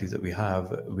faculties that we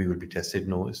have. We will be tested.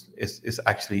 No, it's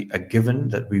actually a given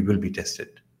that we will be tested,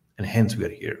 and hence we are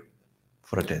here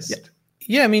for a test.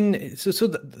 Yeah, I mean, so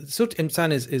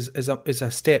Insan is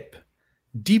a step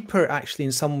deeper, actually,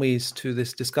 in some ways, to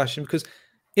this discussion, because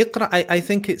Iqra, I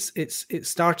think it's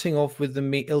starting off with the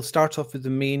main. It'll start off with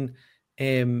the main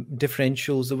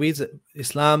differentials, the ways that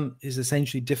Islam is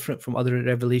essentially different from other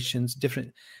revelations,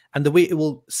 different, and the way it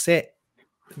will set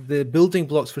the building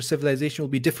blocks for civilization will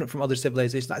be different from other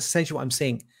civilizations. That's essentially what I'm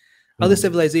saying. Other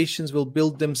civilizations will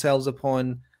build themselves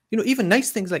upon, you know, even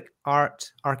nice things like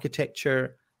art,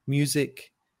 architecture,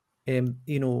 music,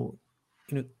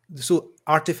 so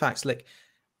artifacts like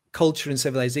culture and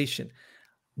civilization.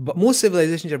 But most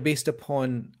civilizations are based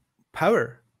upon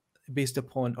power, based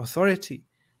upon authority,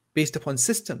 based upon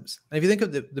systems. And if you think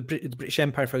of the British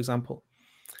Empire, for example,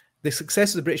 the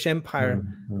success of the British Empire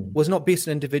was not based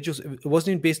on individuals. It wasn't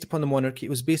even based upon the monarchy. It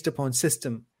was based upon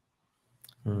system.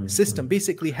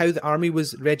 Basically how the army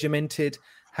was regimented,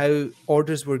 how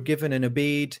orders were given and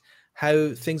obeyed,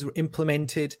 how things were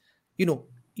implemented. You know,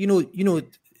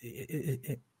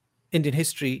 Indian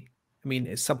history, I mean,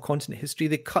 it's subcontinent history.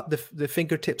 They cut the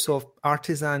fingertips of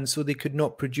artisans so they could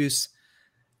not produce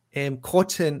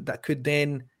cotton that could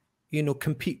then,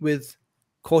 compete with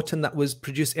cotton that was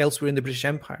produced elsewhere in the British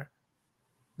Empire.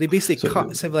 They basically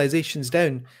cut civilizations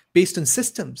down based on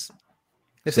systems.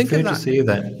 Fair to say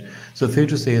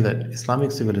that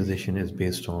Islamic civilization is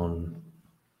based on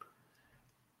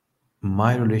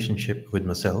my relationship with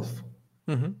myself,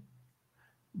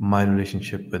 my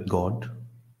relationship with God,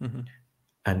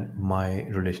 and my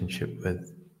relationship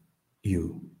with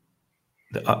you,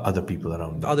 the other people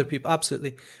around me. The other people,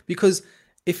 absolutely. Because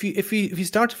if you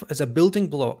start as a building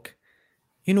block,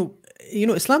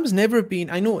 Islam has never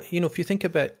been. I know, if you think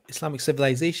about Islamic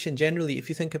civilization generally, if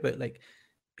you think about, like,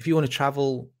 if you want to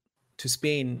travel to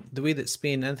Spain, the way that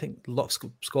Spain, I think a lot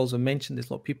of scholars have mentioned this,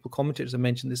 a lot of people, commentators have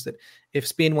mentioned this, that if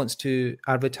Spain wants to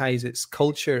advertise its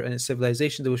culture and its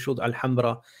civilization, they will show the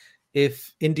Alhambra.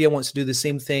 If India wants to do the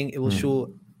same thing, it will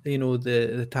show,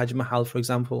 the Taj Mahal, for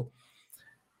example.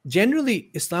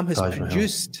 Generally, Islam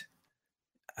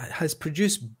has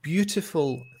produced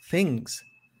beautiful things,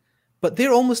 but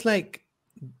they're almost like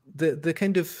the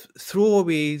kind of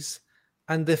throwaways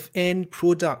and the end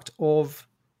product of,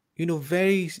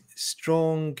 very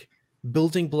strong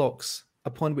building blocks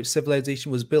upon which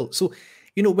civilization was built. So,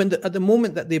 at the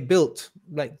moment that they built,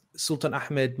 like Sultan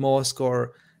Ahmed Mosque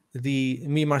or the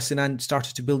Mimar Sinan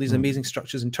started to build these amazing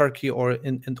structures in Turkey or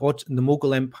in the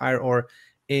Mughal Empire or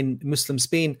in Muslim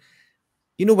Spain,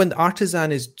 when the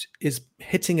artisan is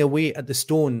hitting away at the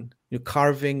stone,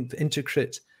 carving the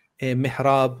intricate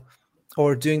mihrab,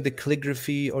 or doing the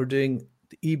calligraphy, or doing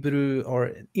the Hebrew,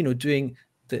 or doing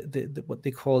the what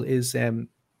they call is the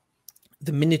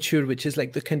miniature, which is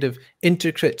like the kind of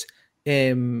intricate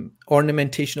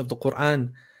ornamentation of the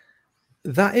Quran.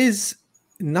 That is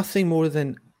nothing more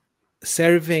than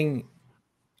serving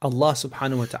Allah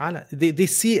subhanahu wa ta'ala. They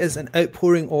see it as an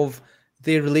outpouring of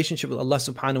their relationship with Allah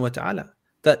subhanahu wa ta'ala.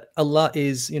 That Allah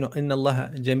is, inna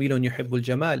Allah jamilun yuhibbul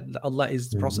jamal. That Allah is,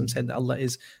 the Prophet said that Allah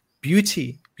is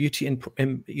beauty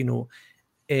and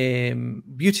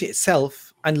beauty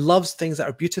itself, and loves things that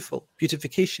are beautiful,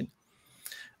 beautification.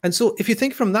 And so if you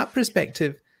think from that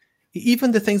perspective,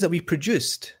 even the things that we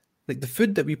produced, like the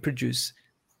food that we produce,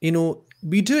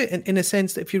 we do it in a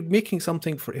sense that if you're making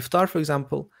something for iftar, for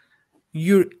example,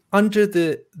 you're under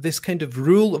this kind of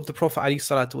rule of the Prophet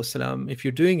ﷺ, if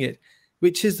you're doing it,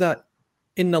 which is that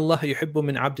inna Allah yuhibbu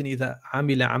min abdin idha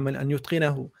amila amal an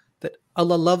yutqinahu, that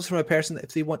Allah loves from a person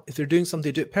that if they're doing something,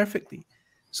 they do it perfectly.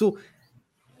 So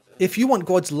if you want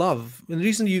God's love, and the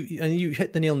reason you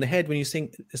hit the nail on the head when you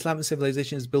think Islamic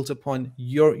civilization is built upon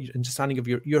your understanding of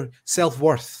your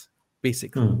self-worth,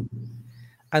 basically.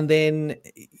 And then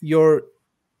your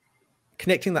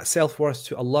connecting that self-worth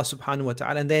to Allah subhanahu wa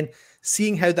ta'ala, and then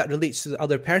seeing how that relates to the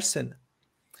other person.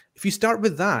 If you start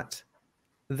with that,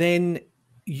 then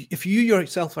if you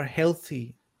yourself are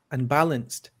healthy and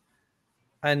balanced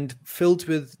and filled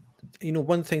with,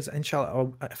 one of the things, inshallah,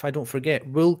 or if I don't forget,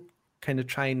 we'll kind of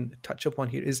try and touch upon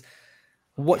here is,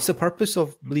 what's the purpose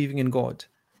of believing in God?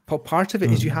 Part of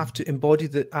it is you have to embody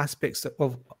the aspects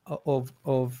of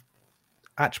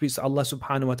attributes that Allah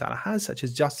subhanahu wa ta'ala has, such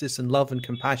as justice and love and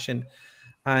compassion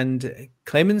and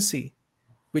clemency,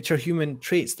 which are human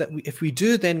traits that if we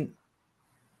do, then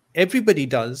everybody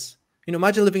does.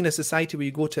 Imagine living in a society where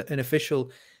you go to an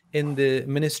official in the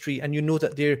ministry and you know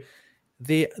that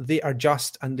they are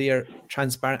just and they are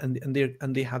transparent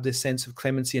and they have this sense of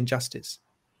clemency and justice.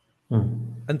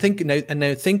 And think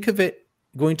of it,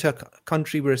 going to a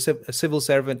country where a civil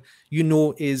servant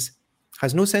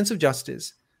has no sense of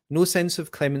justice, no sense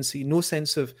of clemency, no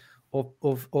sense of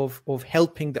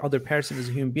helping the other person as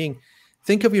a human being.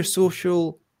 Think of your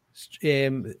social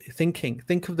thinking.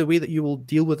 Think of the way that you will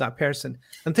deal with that person,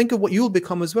 and think of what you will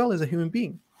become as well as a human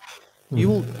being. You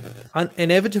will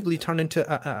inevitably turn into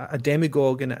a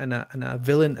demagogue and a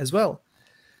villain as well.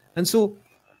 And so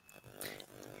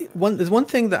there's one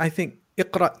thing that I think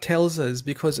Iqra tells us,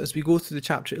 because as we go through the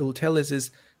chapter, it will tell us,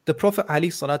 is the Prophet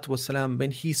ﷺ,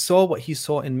 when he saw what he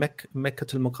saw in Mecca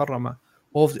al-Mukarramah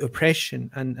of the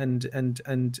oppression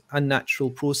and unnatural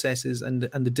processes and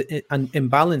the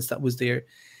imbalance that was there,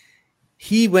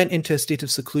 he went into a state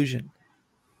of seclusion,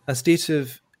 a state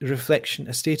of reflection,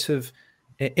 a state of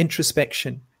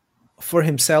introspection for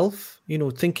himself,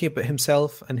 thinking about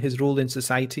himself and his role in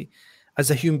society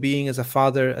as a human being, as a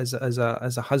father, as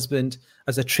a husband,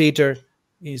 as a trader.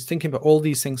 He's thinking about all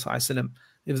these things.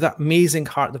 It was that amazing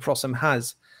heart the Prophet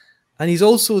has. And he's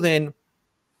also then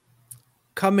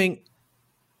coming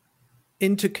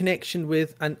into connection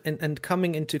with and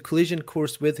coming into collision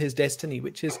course with his destiny,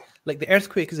 which is like the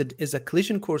earthquake is a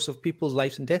collision course of people's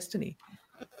lives and destiny.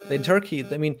 In Turkey,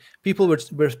 people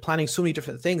were planning so many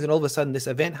different things, and all of a sudden this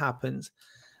event happens,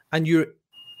 and you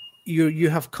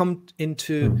have come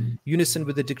into unison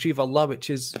with the decree of Allah, which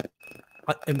is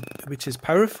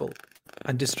powerful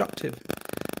and destructive.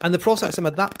 And the Prophet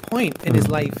at that point in his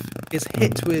life is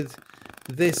hit with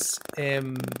this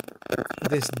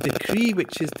decree,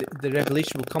 which is the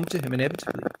revelation will come to him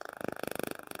inevitably.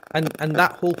 And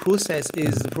that whole process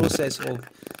is the process of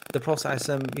the Prophet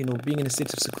being in a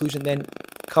state of seclusion, then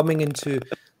coming into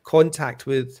contact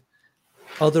with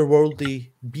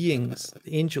otherworldly beings,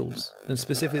 the angels, and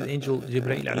specifically the angel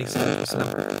Jibreel alayhi salam,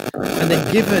 and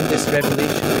then given this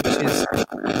revelation, which is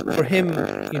for him,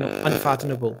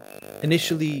 unfathomable.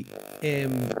 Initially,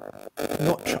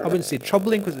 not I wouldn't say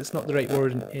troubling, because it's not the right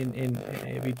word in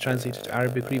if you translate it to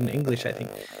Arabic or even English. I think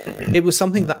it was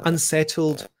something that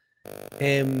unsettled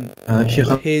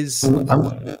his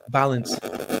balance.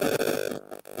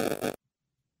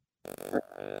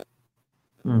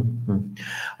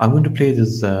 I'm going to play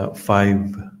this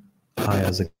 5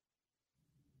 ayahs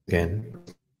again.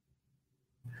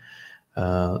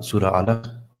 Surah Alaq,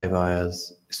 5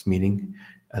 ayahs, its meaning,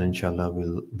 and inshallah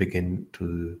we'll begin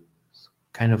to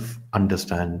kind of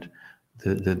understand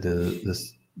the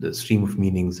stream of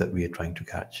meanings that we are trying to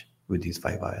catch with these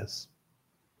 5 ayahs.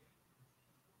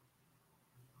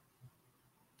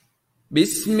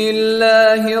 بسم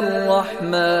الله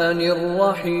الرحمن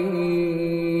الرحيم.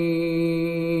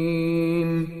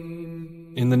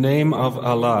 In the name of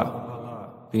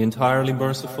Allah, the entirely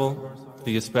merciful,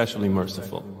 the especially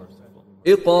merciful.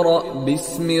 اقرأ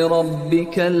باسم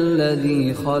ربك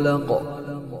الذي خلق.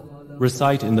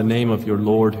 Recite in the name of your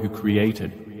Lord who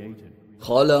created.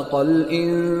 خلق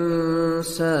الإنسان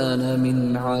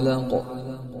من علق.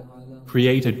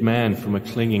 Created man from a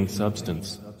clinging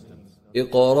substance.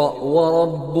 اقرأ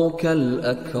وربك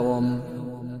الأكرم.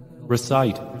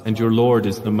 Recite, and your Lord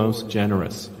is the most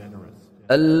generous.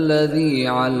 الذي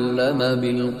علم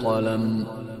بالقلم.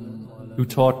 Who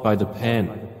taught by the pen.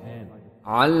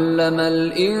 علم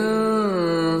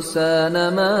الإنسان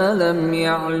ما لم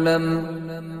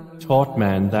يعلم. Taught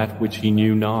man that which he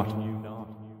knew not.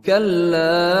 كلا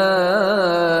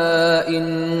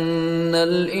إن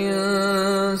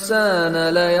الإنسان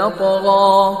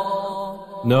ليطغى.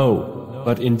 No,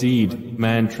 but indeed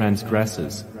man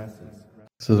transgresses.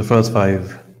 So the first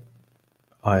 5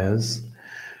 ayahs,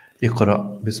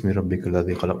 اقرأ باسم ربك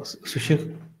الذي خلق. So Shaykh,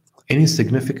 any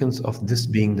significance of this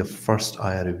being the first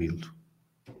ayah revealed?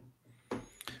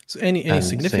 So any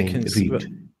significance?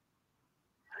 Read.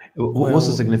 What's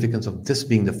the significance of this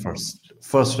being the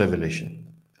first revelation?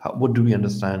 What do we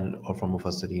understand, or from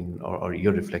Mufassirin, or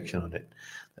your reflection on it?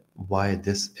 Why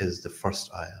this is the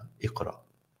first ayah, Iqra?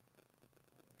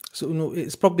 So no,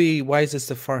 it's probably wise as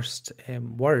the first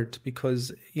word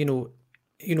because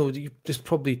there's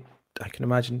probably, I can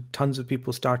imagine, tons of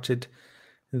people started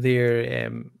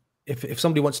their if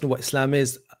somebody wants to know what Islam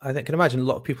is, I can imagine a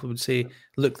lot of people would say,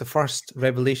 look, the first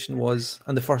revelation was,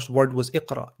 and the first word was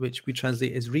Iqra, which we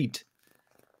translate as read.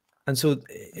 And so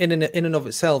in and of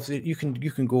itself, you can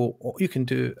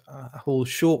do a whole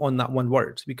show on that one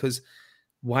word, because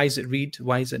why is it read?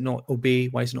 Why is it not obey?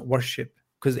 Why is it not worship?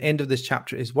 Because the end of this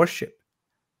chapter is worship,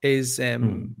 is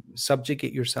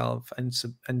subjugate yourself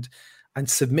and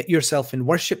submit yourself in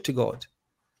worship to God.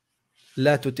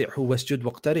 لا تطعه واسجد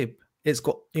واقترب. It's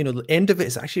got, the end of it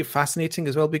is actually fascinating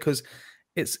as well, because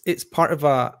it's part of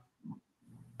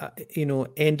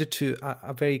ended to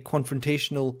a very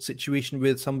confrontational situation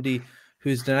with somebody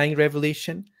who's denying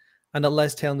revelation, and Allah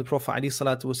is telling the Prophet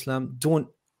ﷺ, don't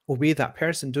obey that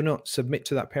person, do not submit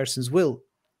to that person's will,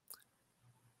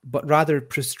 but rather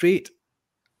prostrate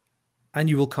and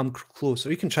you will come close.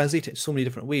 Or you can translate it in so many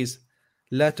different ways.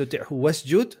 لا تطعه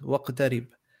واسجد واقترب.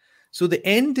 So the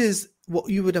end is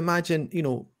what you would imagine,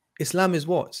 Islam is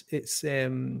what? It's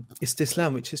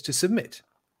Islam, which is to submit.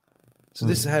 So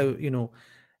this is how,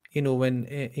 when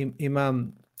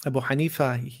Imam Abu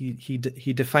Hanifa,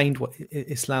 he defined what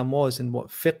Islam was and what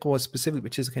fiqh was specifically,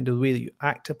 which is kind of the way that you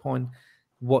act upon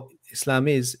what Islam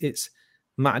is. It's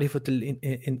ma'rifat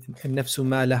al-nafsu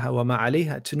ma laha wa ma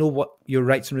alayha, to know what your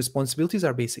rights and responsibilities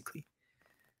are, basically.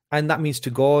 And that means to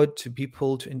God, to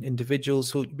people, to individuals.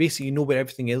 So basically, you know where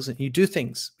everything is, and you do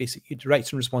things. Basically,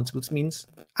 rights and responsibilities means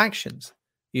actions.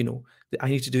 I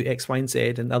need to do X, Y, and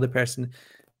Z, and the other person,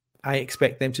 I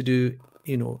expect them to do,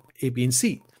 A, B, and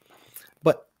C.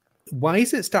 But why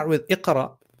does it start with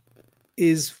Iqra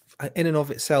is in and of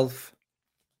itself,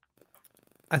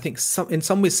 I think, in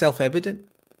some ways self-evident,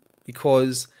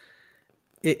 because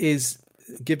it is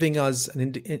giving us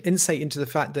an insight into the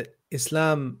fact that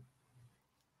Islam,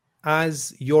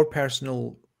 as your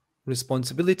personal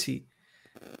responsibility,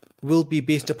 will be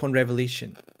based upon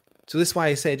revelation. So this is why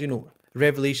I said,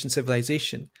 revelation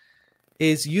civilization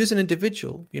is, you as an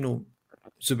individual,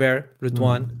 Zubair,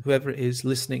 Ruzwan, whoever is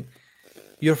listening,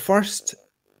 your first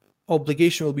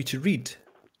obligation will be to read.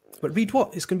 But read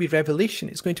what? It's going to be revelation.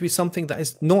 It's going to be something that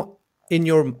is not in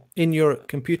your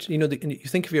computer. You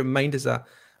think of your mind as a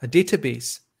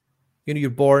database. You're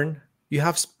born. You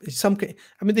have some.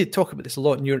 They talk about this a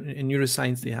lot in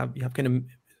neuroscience. They have kind of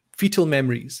fetal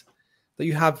memories that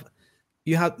you have.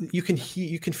 You can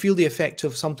feel the effect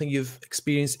of something you've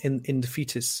experienced in the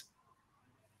fetus.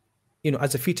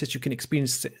 As a fetus, you can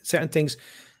experience certain things.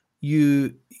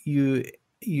 You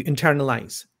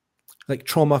internalize, like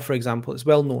trauma, for example. It's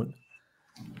well known.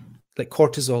 Like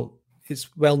cortisol,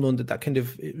 it's well known that kind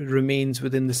of remains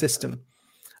within the system.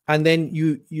 And then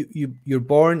you're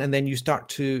born, and then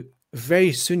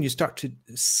very soon you start to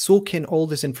soak in all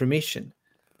this information,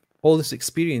 all this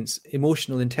experience,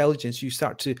 emotional intelligence. You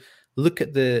start to look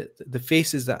at the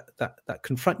faces that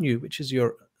confront you, which is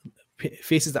your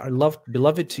faces that are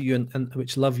beloved to you and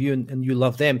which love you and you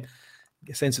love them,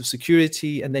 a sense of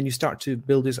security. And then you start to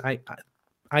build this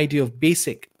idea of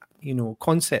basic,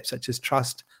 concepts such as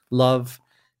trust, love,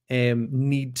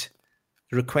 need,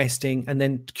 requesting, and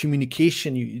then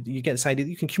communication. You get this idea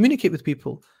that you can communicate with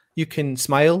people. You can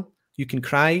smile, you can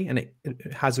cry, and it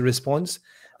has a response.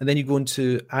 And then you go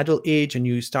into adult age and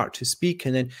you start to speak.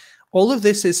 And then all of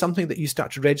this is something that you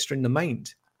start to register in the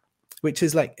mind, which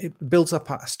is like, it builds up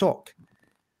a stock.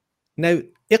 Now,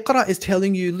 Iqra is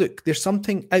telling you, look, there's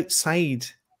something outside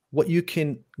what you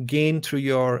can gain through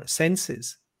your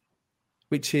senses,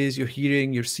 which is your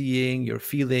hearing, your seeing, your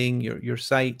feeling, your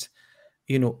sight.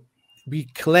 We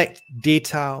collect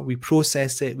data, we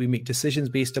process it, we make decisions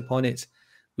based upon it.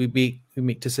 We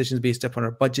make decisions based upon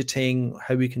our budgeting,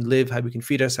 how we can live, how we can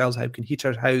feed ourselves, how we can heat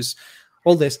our house,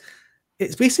 all this.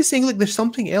 It's basically saying, look, there's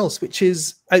something else which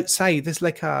is outside. There's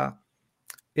like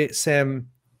it's a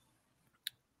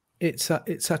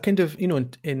kind of,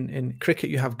 in cricket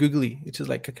you have googly, which is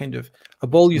like a kind of a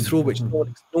ball you throw which no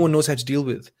one knows how to deal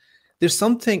with. There's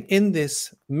something in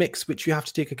this mix which you have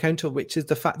to take account of, which is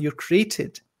the fact you're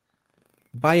created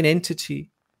by an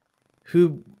entity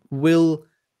who will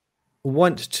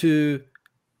want to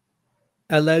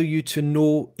allow you to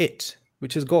know it,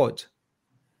 which is God.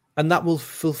 And that will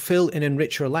fulfill and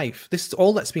enrich your life. This is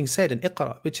all that's being said in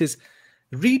Iqra, which is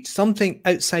read something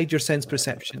outside your sense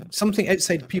perception, something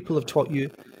outside people have taught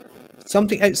you,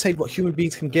 something outside what human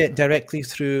beings can get directly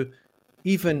through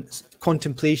even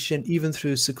contemplation, even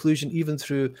through seclusion, even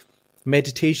through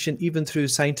meditation, even through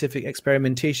scientific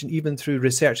experimentation, even through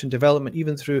research and development,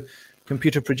 even through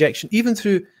computer projection, even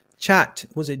through chat,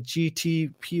 was it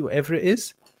GTP, whatever it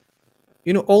is,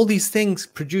 All these things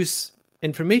produce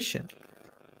information.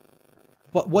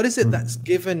 But what is it that's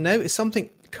given now? It's something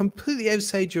completely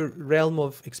outside your realm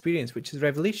of experience, which is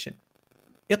revelation.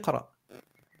 Iqra.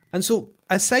 And so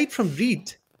aside from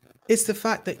read, it's the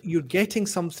fact that you're getting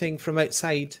something from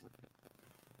outside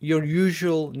your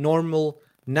usual, normal,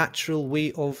 natural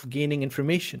way of gaining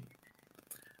information.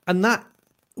 And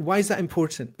why is that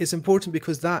important? It's important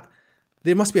because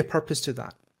there must be a purpose to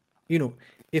that.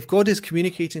 If God is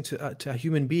communicating to a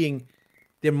human being,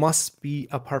 there must be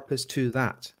a purpose to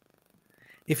that.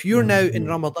 If you're now in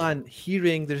Ramadan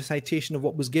hearing the recitation of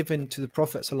what was given to the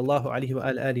Prophet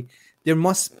ﷺ, there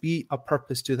must be a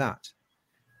purpose to that.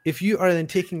 If you are then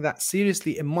taking that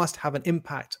seriously, it must have an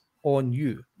impact on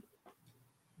you.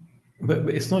 But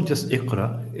it's not just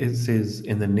Iqra, it says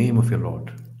in the name of your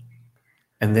Lord.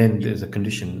 And then there's a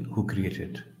condition, who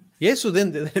created. Yeah, so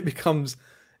then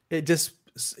it just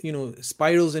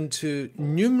spirals into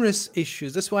numerous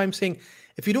issues. That's why I'm saying,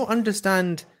 if you don't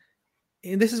understand,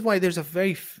 and this is why there's a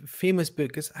very famous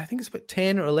book. I think it's about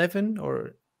 10 or 11,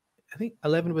 or I think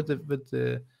 11 with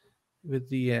the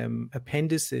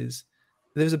appendices.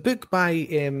 There's a book by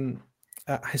a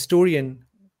historian,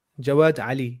 Jawad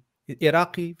Ali,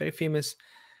 Iraqi, very famous.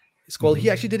 It's called. He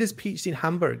actually did his PhD in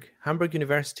Hamburg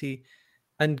University,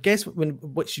 and guess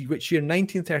which year?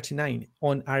 1939,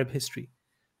 on Arab history.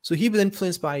 So he was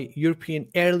influenced by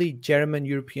early German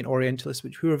European Orientalists,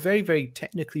 who were very, very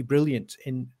technically brilliant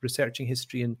in researching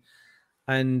history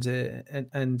and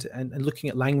looking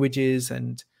at languages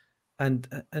and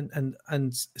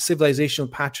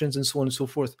civilizational patterns and so on and so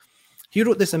forth. He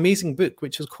wrote this amazing book,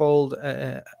 which was called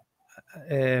Al-Arab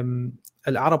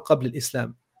Qabl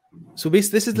al-Islam. So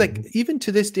basically, this is like, even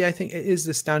to this day, I think it is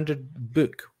the standard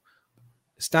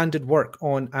work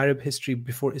on Arab history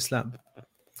before Islam.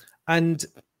 And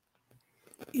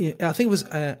I think it was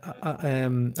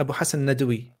Abu Hassan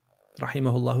Nadawi,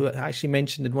 rahimahullah, who actually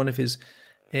mentioned in one of his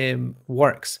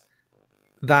works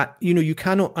that you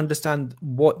cannot understand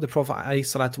what the Prophet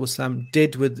ﷺ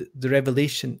did with the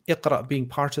revelation, Iqra being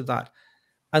part of that,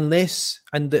 and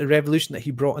the revolution that he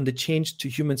brought and the change to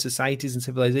human societies and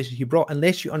civilization he brought,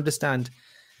 unless you understand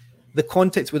the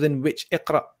context within which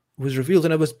Iqra was revealed,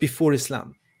 and it was before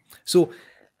Islam. So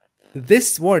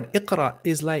this word Iqra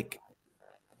is like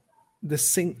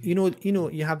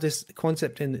you have this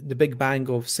concept in the Big Bang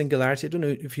of singularity. I don't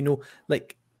know if you know,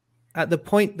 like at the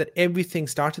point that everything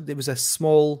started, there was a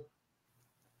small,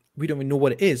 we don't even know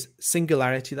what it is,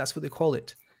 singularity, that's what they call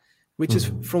it, which is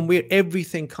from where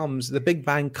everything comes. The Big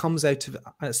Bang comes out of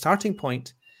a starting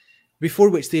point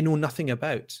before which they know nothing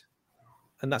about.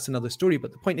 And that's another story.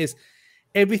 But the point is,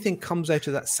 everything comes out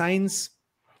of that. Science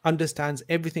understands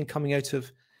everything coming out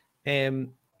of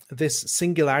this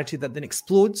singularity that then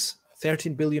explodes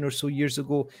 13 billion or so years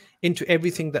ago into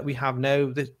everything that we have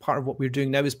now. This part of what we're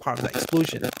doing now is part of that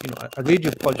explosion. A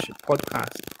radio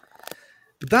podcast.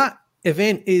 That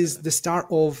event is the start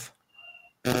of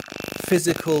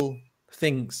physical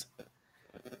things.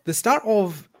 The start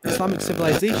of Islamic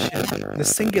civilization, the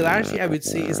singularity, I would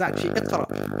say, is actually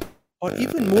Iqra. Or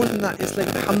even more than that, it's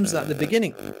like the Hamza at the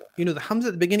beginning. The Hamza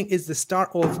at the beginning is the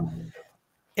start of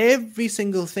every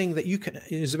single thing that you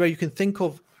can think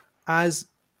of as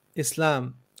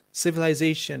Islam,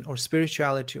 civilization, or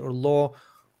spirituality, or law,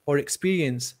 or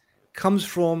experience, comes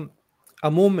from a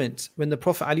moment when the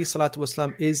Prophet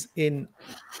ﷺ is in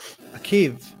a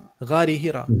cave, Ghari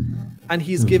Hira, and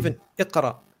he's given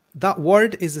Iqra. That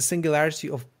word is the singularity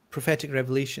of prophetic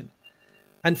revelation.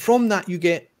 And from that you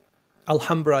get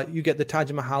Alhambra, you get the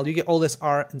Taj Mahal, you get all this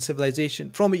art and civilization.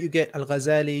 From it you get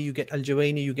Al-Ghazali, you get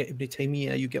Al-Jawaini, you get Ibn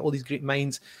Taymiyyah, you get all these great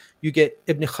minds, you get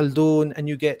Ibn Khaldun, and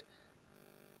you get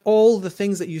all the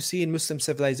things that you see in Muslim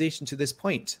civilization to this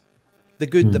point. The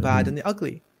good, the bad, and the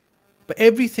ugly. But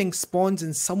everything spawns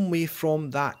in some way from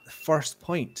that first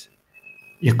point.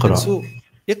 Iqra. And so,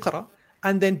 Iqra.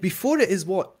 And then before it is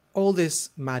what? All this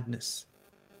madness.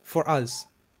 For us,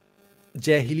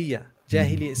 Jahiliyyah.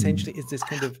 Jahiliyyah essentially is this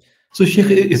kind of... So, Shaykh,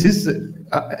 is this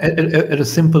at a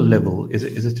simple level? Is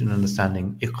it an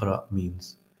understanding? Iqra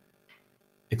means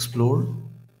explore,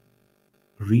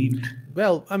 read,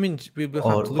 well, I mean, we will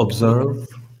have to observe.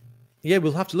 Yeah,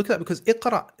 we'll have to look at that, because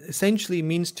Iqra essentially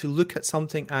means to look at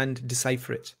something and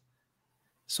decipher it.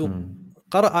 So,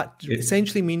 Qara'at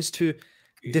essentially means to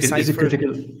decipher. Is it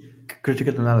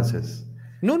critical analysis?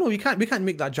 No, we can't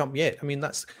make that jump yet. I mean,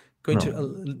 that's going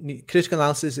to critical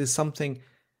analysis is something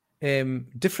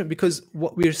different, because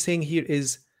what we're saying here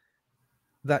is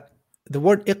that the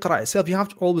word Iqra itself, you have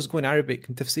to always go in Arabic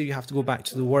and tafsir, you have to go back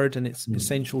to the word and its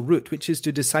essential root, which is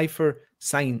to decipher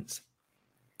signs.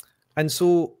 And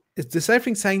so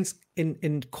deciphering signs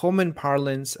in common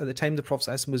parlance at the time the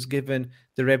Prophet ﷺ was given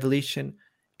the revelation.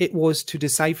 It was to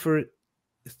decipher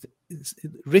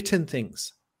written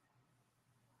things.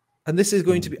 And this is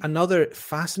going to be another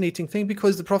fascinating thing,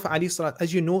 because the Prophet ﷺ,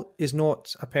 as you know, is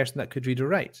not a person that could read or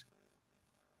write.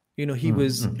 You know, he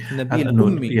was Nabi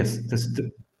al-Ummi. Yes, this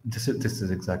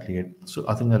is exactly it. So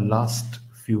I think the last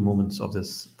few moments of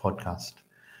this podcast,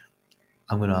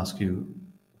 I'm going to ask you,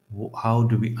 how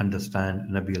do we understand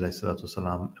Nabi alayhi salatu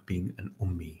wasalam being an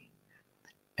Ummi?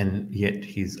 And yet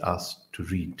he's asked to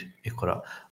read Iqra.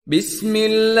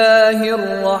 Bismillahir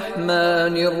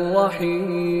Rahmanir Rahim.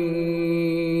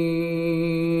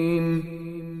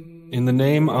 In the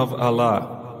name of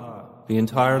Allah, the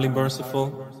entirely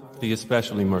merciful, the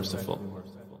especially merciful.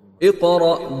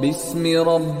 اقرأ باسم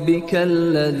ربك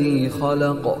الذي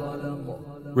خلق.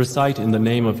 Recite in the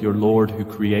name of your Lord who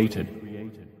created.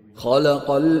 خلق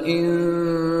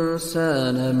الإنسان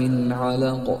من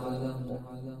علق.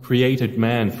 Created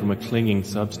man from a clinging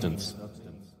substance.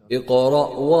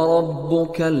 اقرأ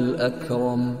وربك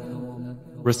الأكرم.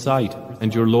 Recite,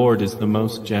 and your Lord is the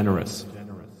most generous.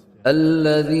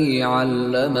 الذي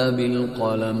علم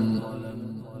بالقلم.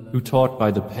 Who taught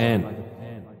by the pen.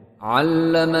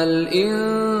 علم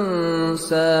الإنسان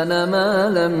ما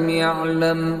لم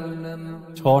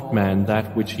يعلم. Taught man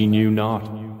that which he knew not.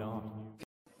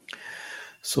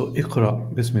 So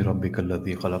Iqra bismi rabbika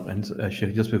alladhi khalaq. And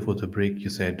Shaykh, just before the break you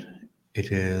said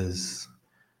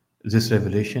this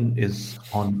revelation is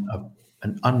on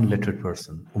an unlettered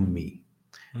person, Ummi.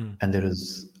 And there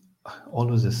is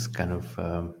always this kind of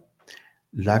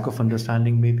lack of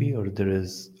understanding maybe, or there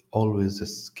is always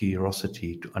this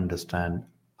curiosity to understand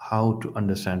how to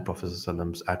understand Prophet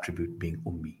ﷺ's attribute being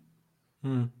Ummi.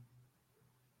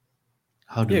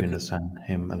 How do we understand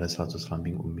him, alayhi salatu wasalam,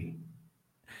 being Ummi?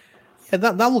 Yeah,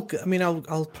 that will. I mean,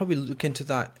 I'll probably look into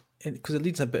that because it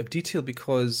leads in a bit of detail,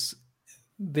 because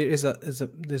there is there's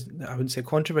I wouldn't say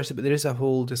controversy, but there is a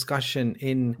whole discussion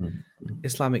in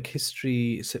Islamic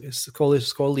history,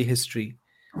 scholarly history,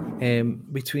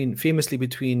 famously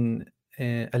between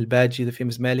Al-Baji, the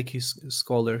famous Maliki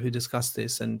scholar who discussed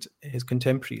this, and his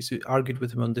contemporaries who argued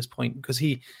with him on this point, because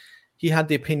he had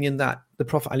the opinion that the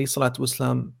Prophet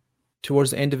ﷺ,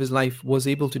 towards the end of his life, was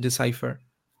able to decipher,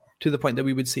 to the point that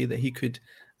we would say that he could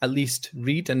at least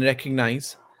read and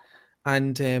recognize.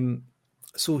 And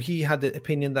so he had the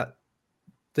opinion that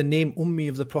the name Ummi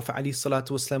of the Prophet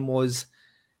ﷺ was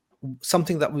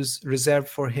something that was reserved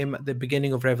for him at the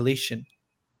beginning of Revelation.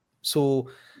 So,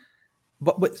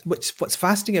 but what's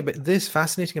fascinating about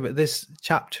this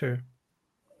chapter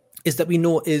is that we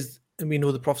know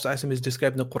the Prophet ﷺ is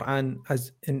described in the Quran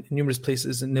as in numerous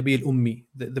places Nabi al-Ummi,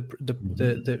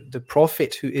 the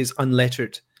prophet who is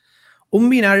unlettered.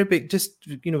 Ummi in Arabic, just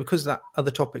because that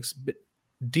other topic's a bit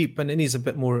deep and it needs a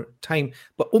bit more time,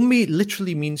 but Ummi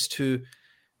literally means to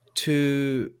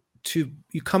you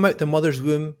come out the mother's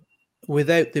womb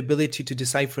without the ability to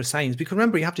decipher signs. Because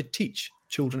remember, you have to teach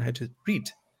children how to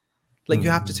read. Like you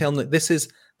have to tell them that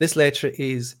this letter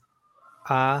is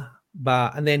a,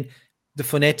 ba, and then the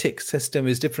phonetic system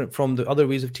is different from the other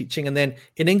ways of teaching. And then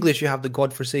in English, you have the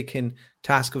godforsaken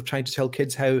task of trying to tell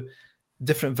kids how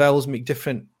different vowels make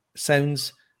different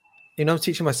sounds. I'm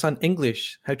teaching my son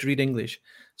English, how to read English.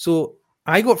 So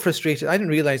I got frustrated. I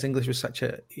didn't realize English was such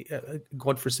a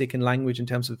godforsaken language in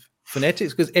terms of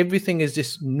phonetics, because everything is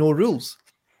just no rules.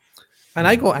 And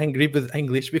I got angry with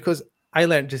English because I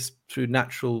learned just through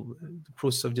natural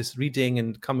process of just reading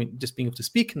and just being able to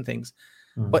speak and things.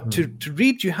 But to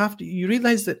read, you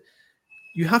realize that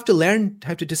you have to learn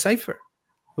how to decipher.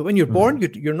 But when you're born,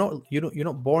 you're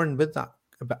not born with that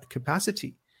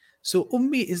capacity. So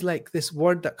Ummi is like this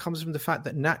word that comes from the fact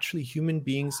that naturally human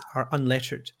beings are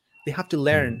unlettered. They have to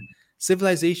learn.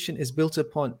 Civilization is built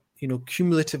upon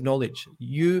cumulative knowledge.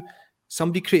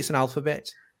 Somebody creates an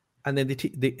alphabet, and then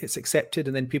it's accepted,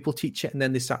 and then people teach it, and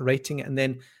then they start writing it, and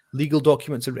then legal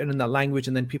documents are written in that language,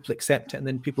 and then people accept it, and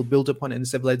then people build upon it, and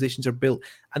civilizations are built,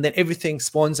 and then everything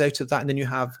spawns out of that, and then you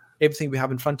have everything we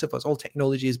have in front of us. All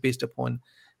technology is based upon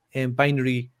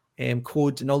binary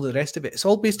code and all the rest of it. It's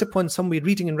all based upon somebody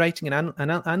reading and writing and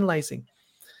analyzing.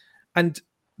 And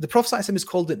the Prophet ﷺ is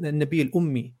called the Nabi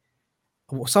al-Ummi.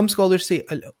 Some scholars say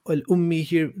al-Ummi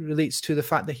here relates to the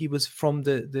fact that he was from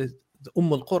the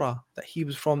al-Qura, that he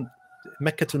was from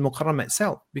Mecca al-Mukarramah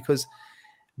itself, because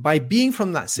by being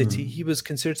from that city, he was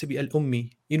considered to be al-Ummi,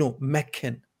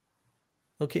 Meccan.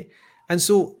 Okay? And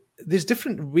so there's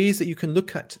different ways that you can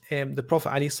look at the Prophet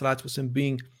ﷺ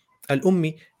being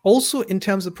al-Ummi. Also, in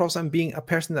terms of the Prophet being a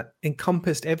person that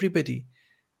encompassed everybody,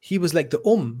 he was like the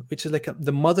which is like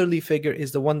the motherly figure,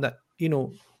 is the one that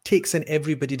takes in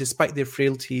everybody despite their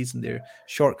frailties and their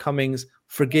shortcomings,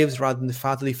 forgives rather than the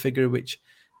fatherly figure, which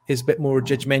is a bit more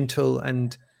judgmental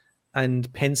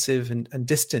and pensive and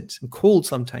distant and cold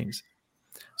sometimes.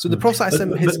 So the Prophet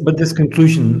but this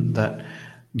conclusion that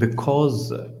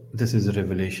because this is a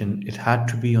revelation, it had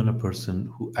to be on a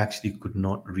person who actually could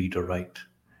not read or write,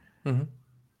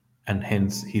 and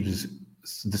hence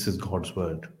this is God's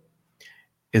word.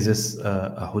 Is this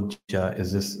a hujjah?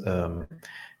 Is this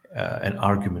an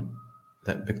argument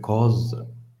that because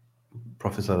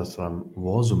Prophet ﷺ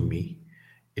was ummi,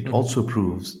 it also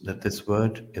proves that this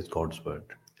word is God's word.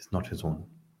 It's not his own.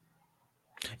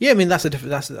 Yeah, I mean that's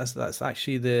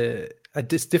actually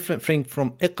this different thing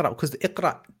from Iqra, because the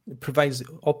Iqra provides the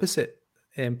opposite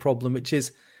problem, which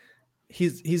is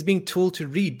he's being told to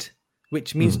read,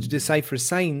 which means to decipher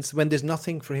signs when there's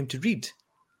nothing for him to read.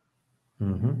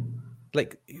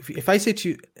 Like if I say to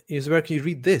you, Zubair, can you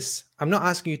read this? I'm not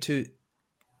asking you to,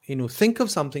 think of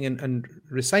something and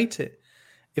recite it.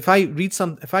 If I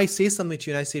say something to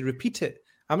you and I say repeat it,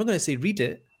 I'm not going to say read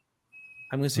it.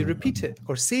 I'm going to say repeat it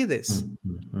or say this.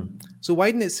 So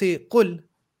why didn't it say qul?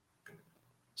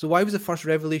 So why was the first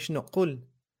revelation not qul?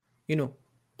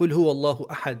 قل هو الله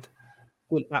أحد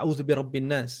قل أعوذ برب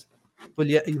الناس قل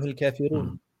يا أيها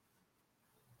الكافرون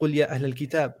قل يا أهل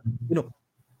الكتاب.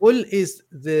 قل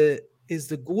is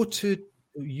the go-to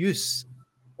use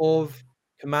of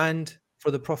command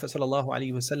for the Prophet sallallahu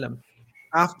alaihi wasallam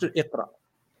after Iqra.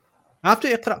 After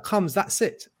Iqra comes, that's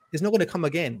it. It's not going to come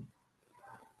again.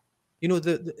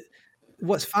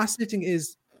 What's fascinating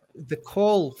is the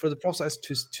call for the Prophet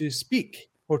to speak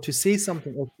or to say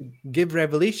something or to give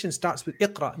revelation starts with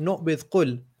Iqra, not with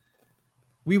Qul.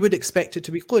 We would expect it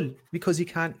to be Qul because he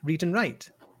can't read and write.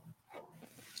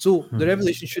 So the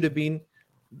revelation should have been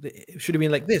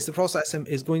like this. The Prophet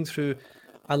is going through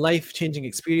a life-changing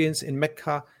experience in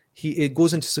Mecca. He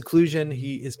goes into seclusion.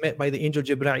 He is met by the angel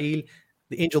Jibreel.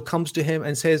 The angel comes to him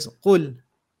and says, Qul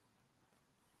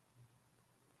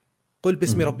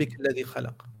bismi rabbika alladhi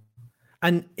khalaq.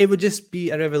 And it would just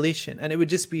be a revelation, and it would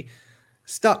just be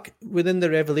stuck within the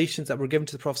revelations that were given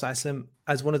to the Prophet ﷺ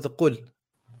as one of the Qul.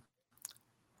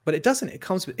 But it doesn't. It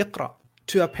comes with Iqra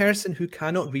to a person who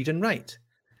cannot read and write.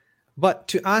 But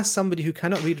to ask somebody who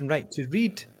cannot read and write to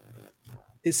read,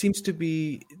 it seems to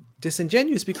be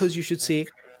disingenuous, because you should say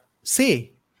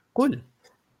Qul.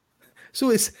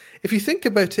 So if you think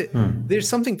about it, there's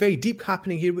something very deep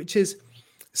happening here, which is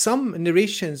some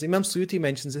narrations, Imam Suyuti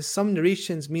mentions this, some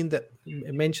narrations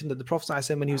mention that the Prophet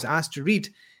ﷺ, when he was asked to read,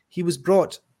 he was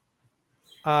brought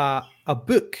a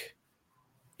book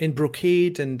in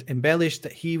brocade and embellished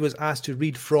that he was asked to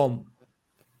read from.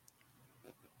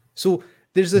 So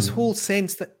there's this whole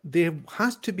sense that there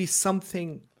has to be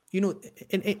something,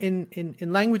 in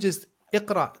languages,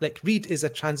 Iqra, like read, is a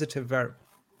transitive verb.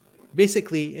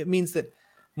 Basically, it means that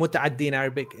muta'addi in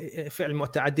Arabic, fi'l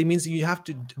muta'addi means you have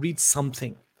to read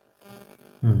something.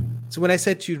 So when I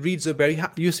said to you, read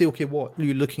Zubair, you say, okay, what?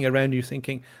 You're looking around, you're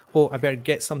thinking, oh, I better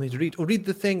get something to read. Or read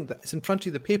the thing that's in front of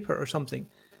you, the paper or something.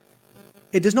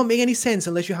 It does not make any sense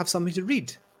unless you have something to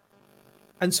read.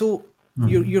 And so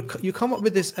you come up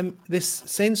with this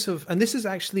sense of, and this is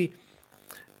actually,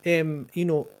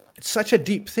 such a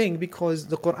deep thing, because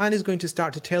the Quran is going to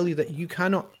start to tell you that you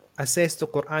cannot assess the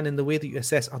Quran in the way that you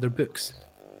assess other books.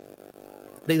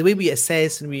 Like the way we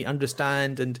assess and we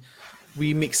understand and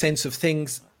we make sense of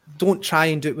things, don't try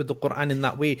and do it with the Quran in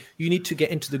that way. You need to get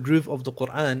into the groove of the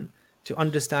Quran to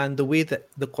understand the way that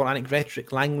the Quranic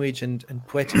rhetoric, language and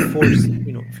poetic force, if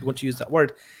you want to use that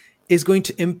word, is going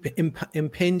to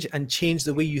impinge and change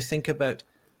the way you think about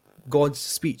God's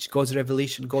speech, God's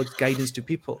revelation, God's guidance to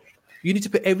people. You need to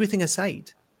put everything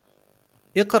aside.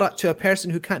 Iqra to a person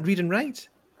who can't read and write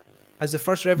as the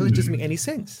first revelation doesn't make any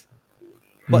sense.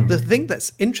 But the thing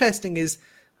that's interesting is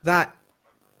that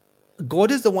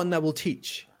God is the one that will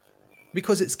teach,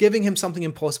 because it's giving him something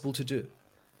impossible to do.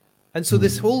 And so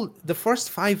the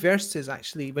first 5 verses,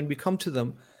 actually, when we come to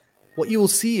them, what you will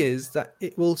see is that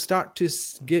it will start to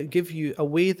give you a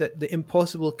way that the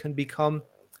impossible can become,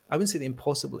 I wouldn't say the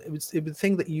impossible, it would be the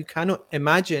thing that you cannot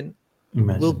imagine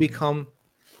will become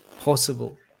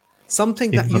possible.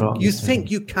 Something that you think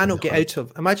you cannot get out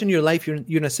of. Imagine your life, you're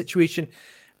in a situation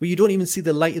where you don't even see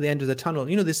the light at the end of the tunnel.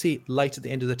 They say light at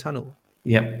the end of the tunnel.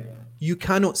 Yeah. You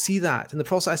cannot see that. And the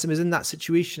Prophet ﷺ is in that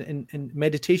situation in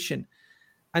meditation,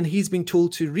 and he's being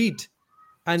told to read.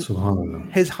 And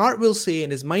his heart will say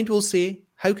and his mind will say,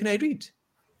 how can I read?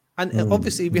 And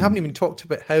obviously we haven't even talked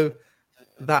about how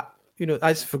that,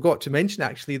 I just forgot to mention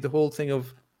actually the whole thing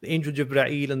of the angel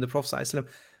Jibreel and the Prophet ﷺ.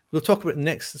 We'll talk about it in the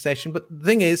next session. But the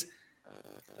thing is,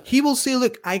 he will say,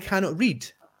 look, I cannot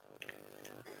read.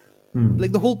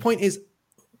 Like the whole point is,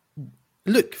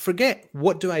 look, forget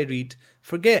what do I read,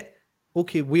 forget,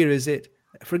 okay, where is it,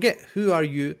 forget who are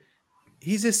you.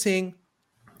 He's just saying,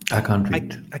 I can't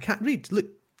read. I can't read. Look,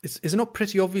 is it not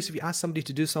pretty obvious if you ask somebody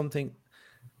to do something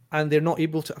and they're not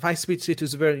able to? If I say to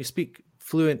Zubair, you speak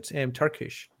fluent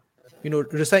Turkish,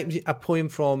 recite a poem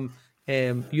from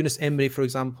Yunus Emre, for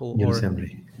example, or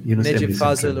Najib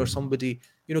Fazil or somebody,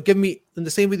 give me, in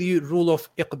the same way that you roll off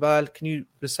Iqbal, can you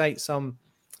recite some,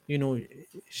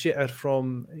 shi'r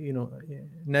from,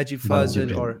 Najib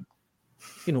Fazil, or,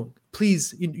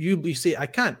 please, you say, I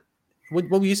can't. What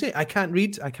will you say? I can't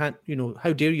read. I can't,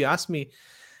 how dare you ask me?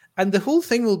 And the whole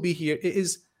thing will be here.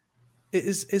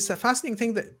 It's a fascinating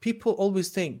thing that people always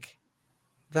think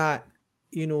that,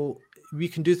 we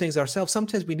can do things ourselves.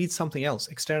 Sometimes we need something else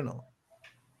external.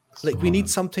 Like we need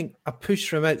something, a push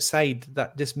from outside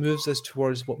that just moves us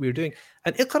towards what we're doing.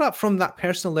 And Iqra, from that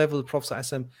personal level, the Prophet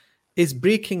ﷺ is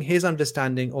breaking his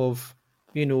understanding of,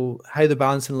 how the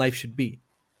balance in life should be.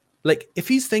 Like if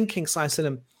he's thinking,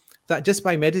 ﷺ, that just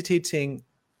by meditating,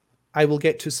 I will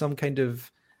get to some kind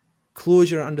of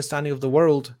closure, understanding of the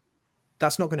world,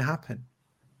 that's not going to happen.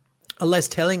 Allah is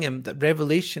telling him that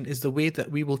revelation is the way that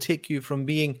we will take you from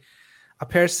being a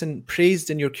person praised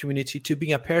in your community to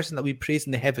being a person that we praise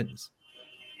in the heavens.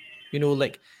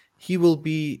 Like he will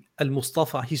be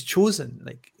al-Mustafa, he's chosen.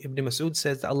 Like Ibn Mas'ud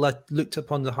says that Allah looked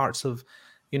upon the hearts of,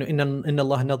 inna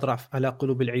Allah nadra ala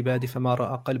qulub al-ibadi fama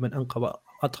ra'a qalban anqa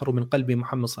atharu min qalbi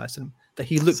Muhammad sallallahu alaihi wasallam, that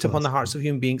he looked upon the hearts of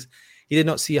human beings. He did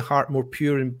not see a heart more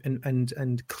pure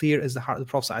and clear as the heart of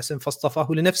the Prophet sallallahu alaihi wasallam. فَاصْطَفَاهُ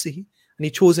لِنَفْسِهِ, and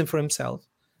he chose him for himself.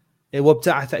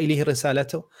 وَابْتَعَثَ إِلَيْهِ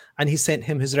رِسَالَتَهُ, and he sent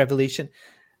him his revelation.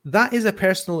 That is a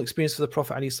personal experience for the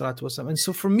Prophet ﷺ. And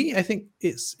so for me, I think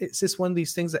it's just one of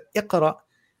these things that Iqra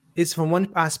is, from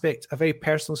one aspect, a very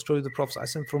personal story of the Prophet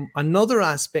ﷺ. From another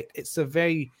aspect, it's a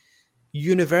very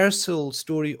universal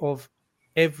story of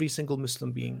every single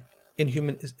Muslim being in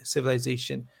human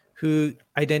civilization who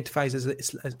identifies as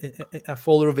a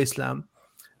follower of Islam,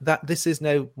 that this is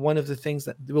now one of the things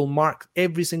that will mark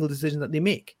every single decision that they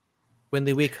make when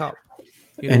they wake up,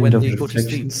 when they go to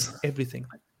sleep, everything.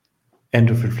 End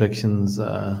of Reflections,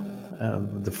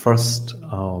 the first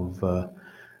of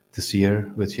this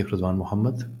year with Shaykh Ruzwan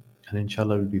Muhammad, and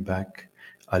inshallah we'll be back.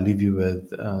 I'll leave you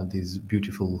with these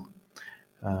beautiful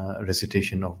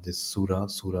recitation of this Surah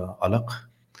Alaq,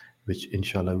 which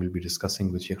inshallah we'll be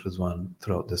discussing with Shaykh Ruzwan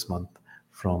throughout this month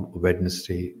from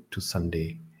Wednesday to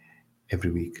Sunday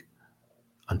every week.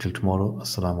 Until tomorrow,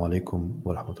 Assalamu alaikum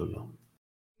wa rahmatullah.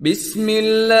 بسم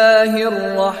الله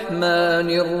الرحمن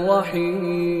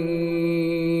الرحيم.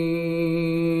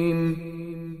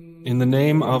 In the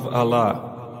name of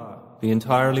Allah, the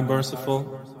entirely merciful,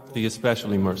 the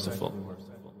especially merciful.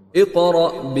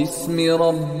 اقرأ باسم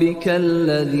ربك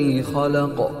الذي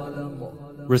خلق.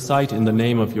 Recite in the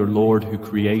name of your Lord who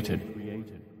created.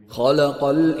 خلق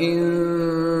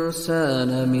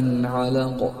الإنسان من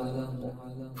علق.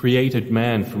 Created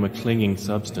man from a clinging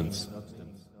substance.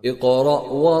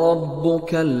 اقرأ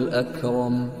وربك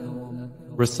الأكرم.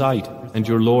 Recite, and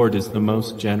your Lord is the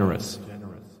most generous.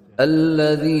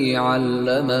 الذي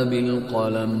علم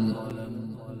بالقلم.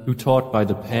 Who taught by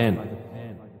the pen.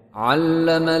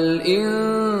 علم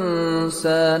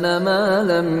الإنسان ما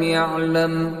لم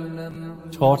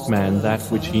يعلم. Taught man that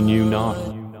which he knew not.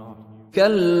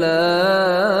 كلا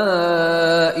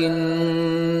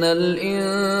إن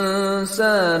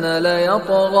الإنسان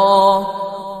ليطغى.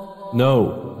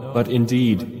 No, but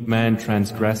indeed man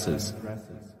transgresses.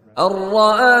 أن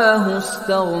رآه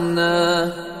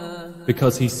استغنى.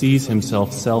 Because he sees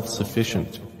himself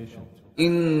self-sufficient.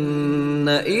 إن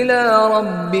إلى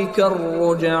ربك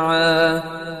الرجعى.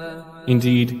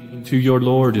 Indeed, to your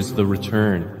Lord is the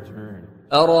return.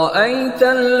 أرأيت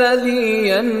الذي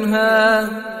ينهى.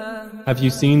 Have you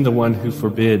seen the one who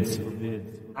forbids?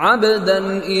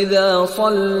 عبدا إذا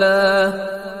صلى.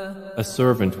 A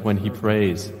servant when he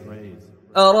prays.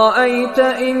 أرأيت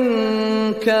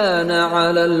إن كان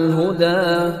على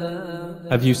الهدى.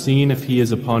 Have you seen if he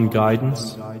is upon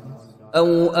guidance?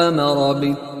 أو أمر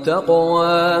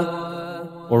بالتقوى.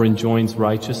 Or enjoins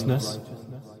righteousness?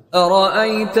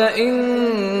 أرأيت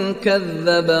إن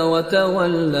كذب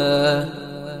وتولى.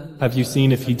 Have you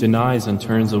seen if he denies and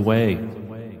turns away?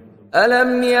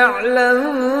 ألم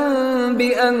يعلم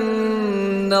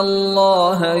بأن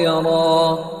الله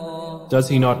يرى. Does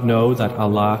he not know that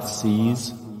Allah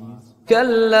sees?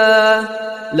 كلا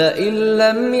لئن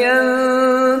لم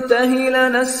ينته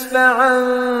لنسفعا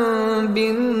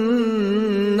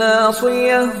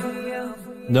بالناصية.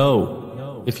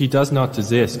 No, if he does not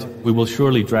desist, we will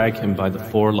surely drag him by the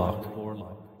forelock.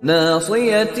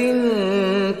 ناصية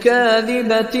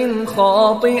كاذبة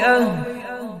خاطئة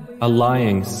A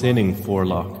lying, sinning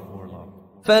forelock.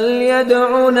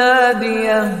 فليدع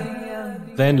ناديه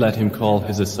Then let him call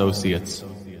his associates.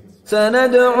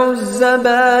 سندع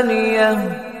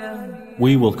الزبانية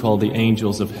We will call the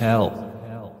angels of hell.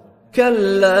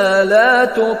 كلا لا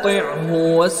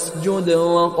تطعه واسجد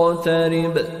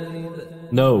واقترب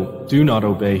No, do not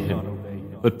obey him,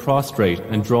 but prostrate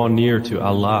and draw near to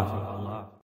Allah.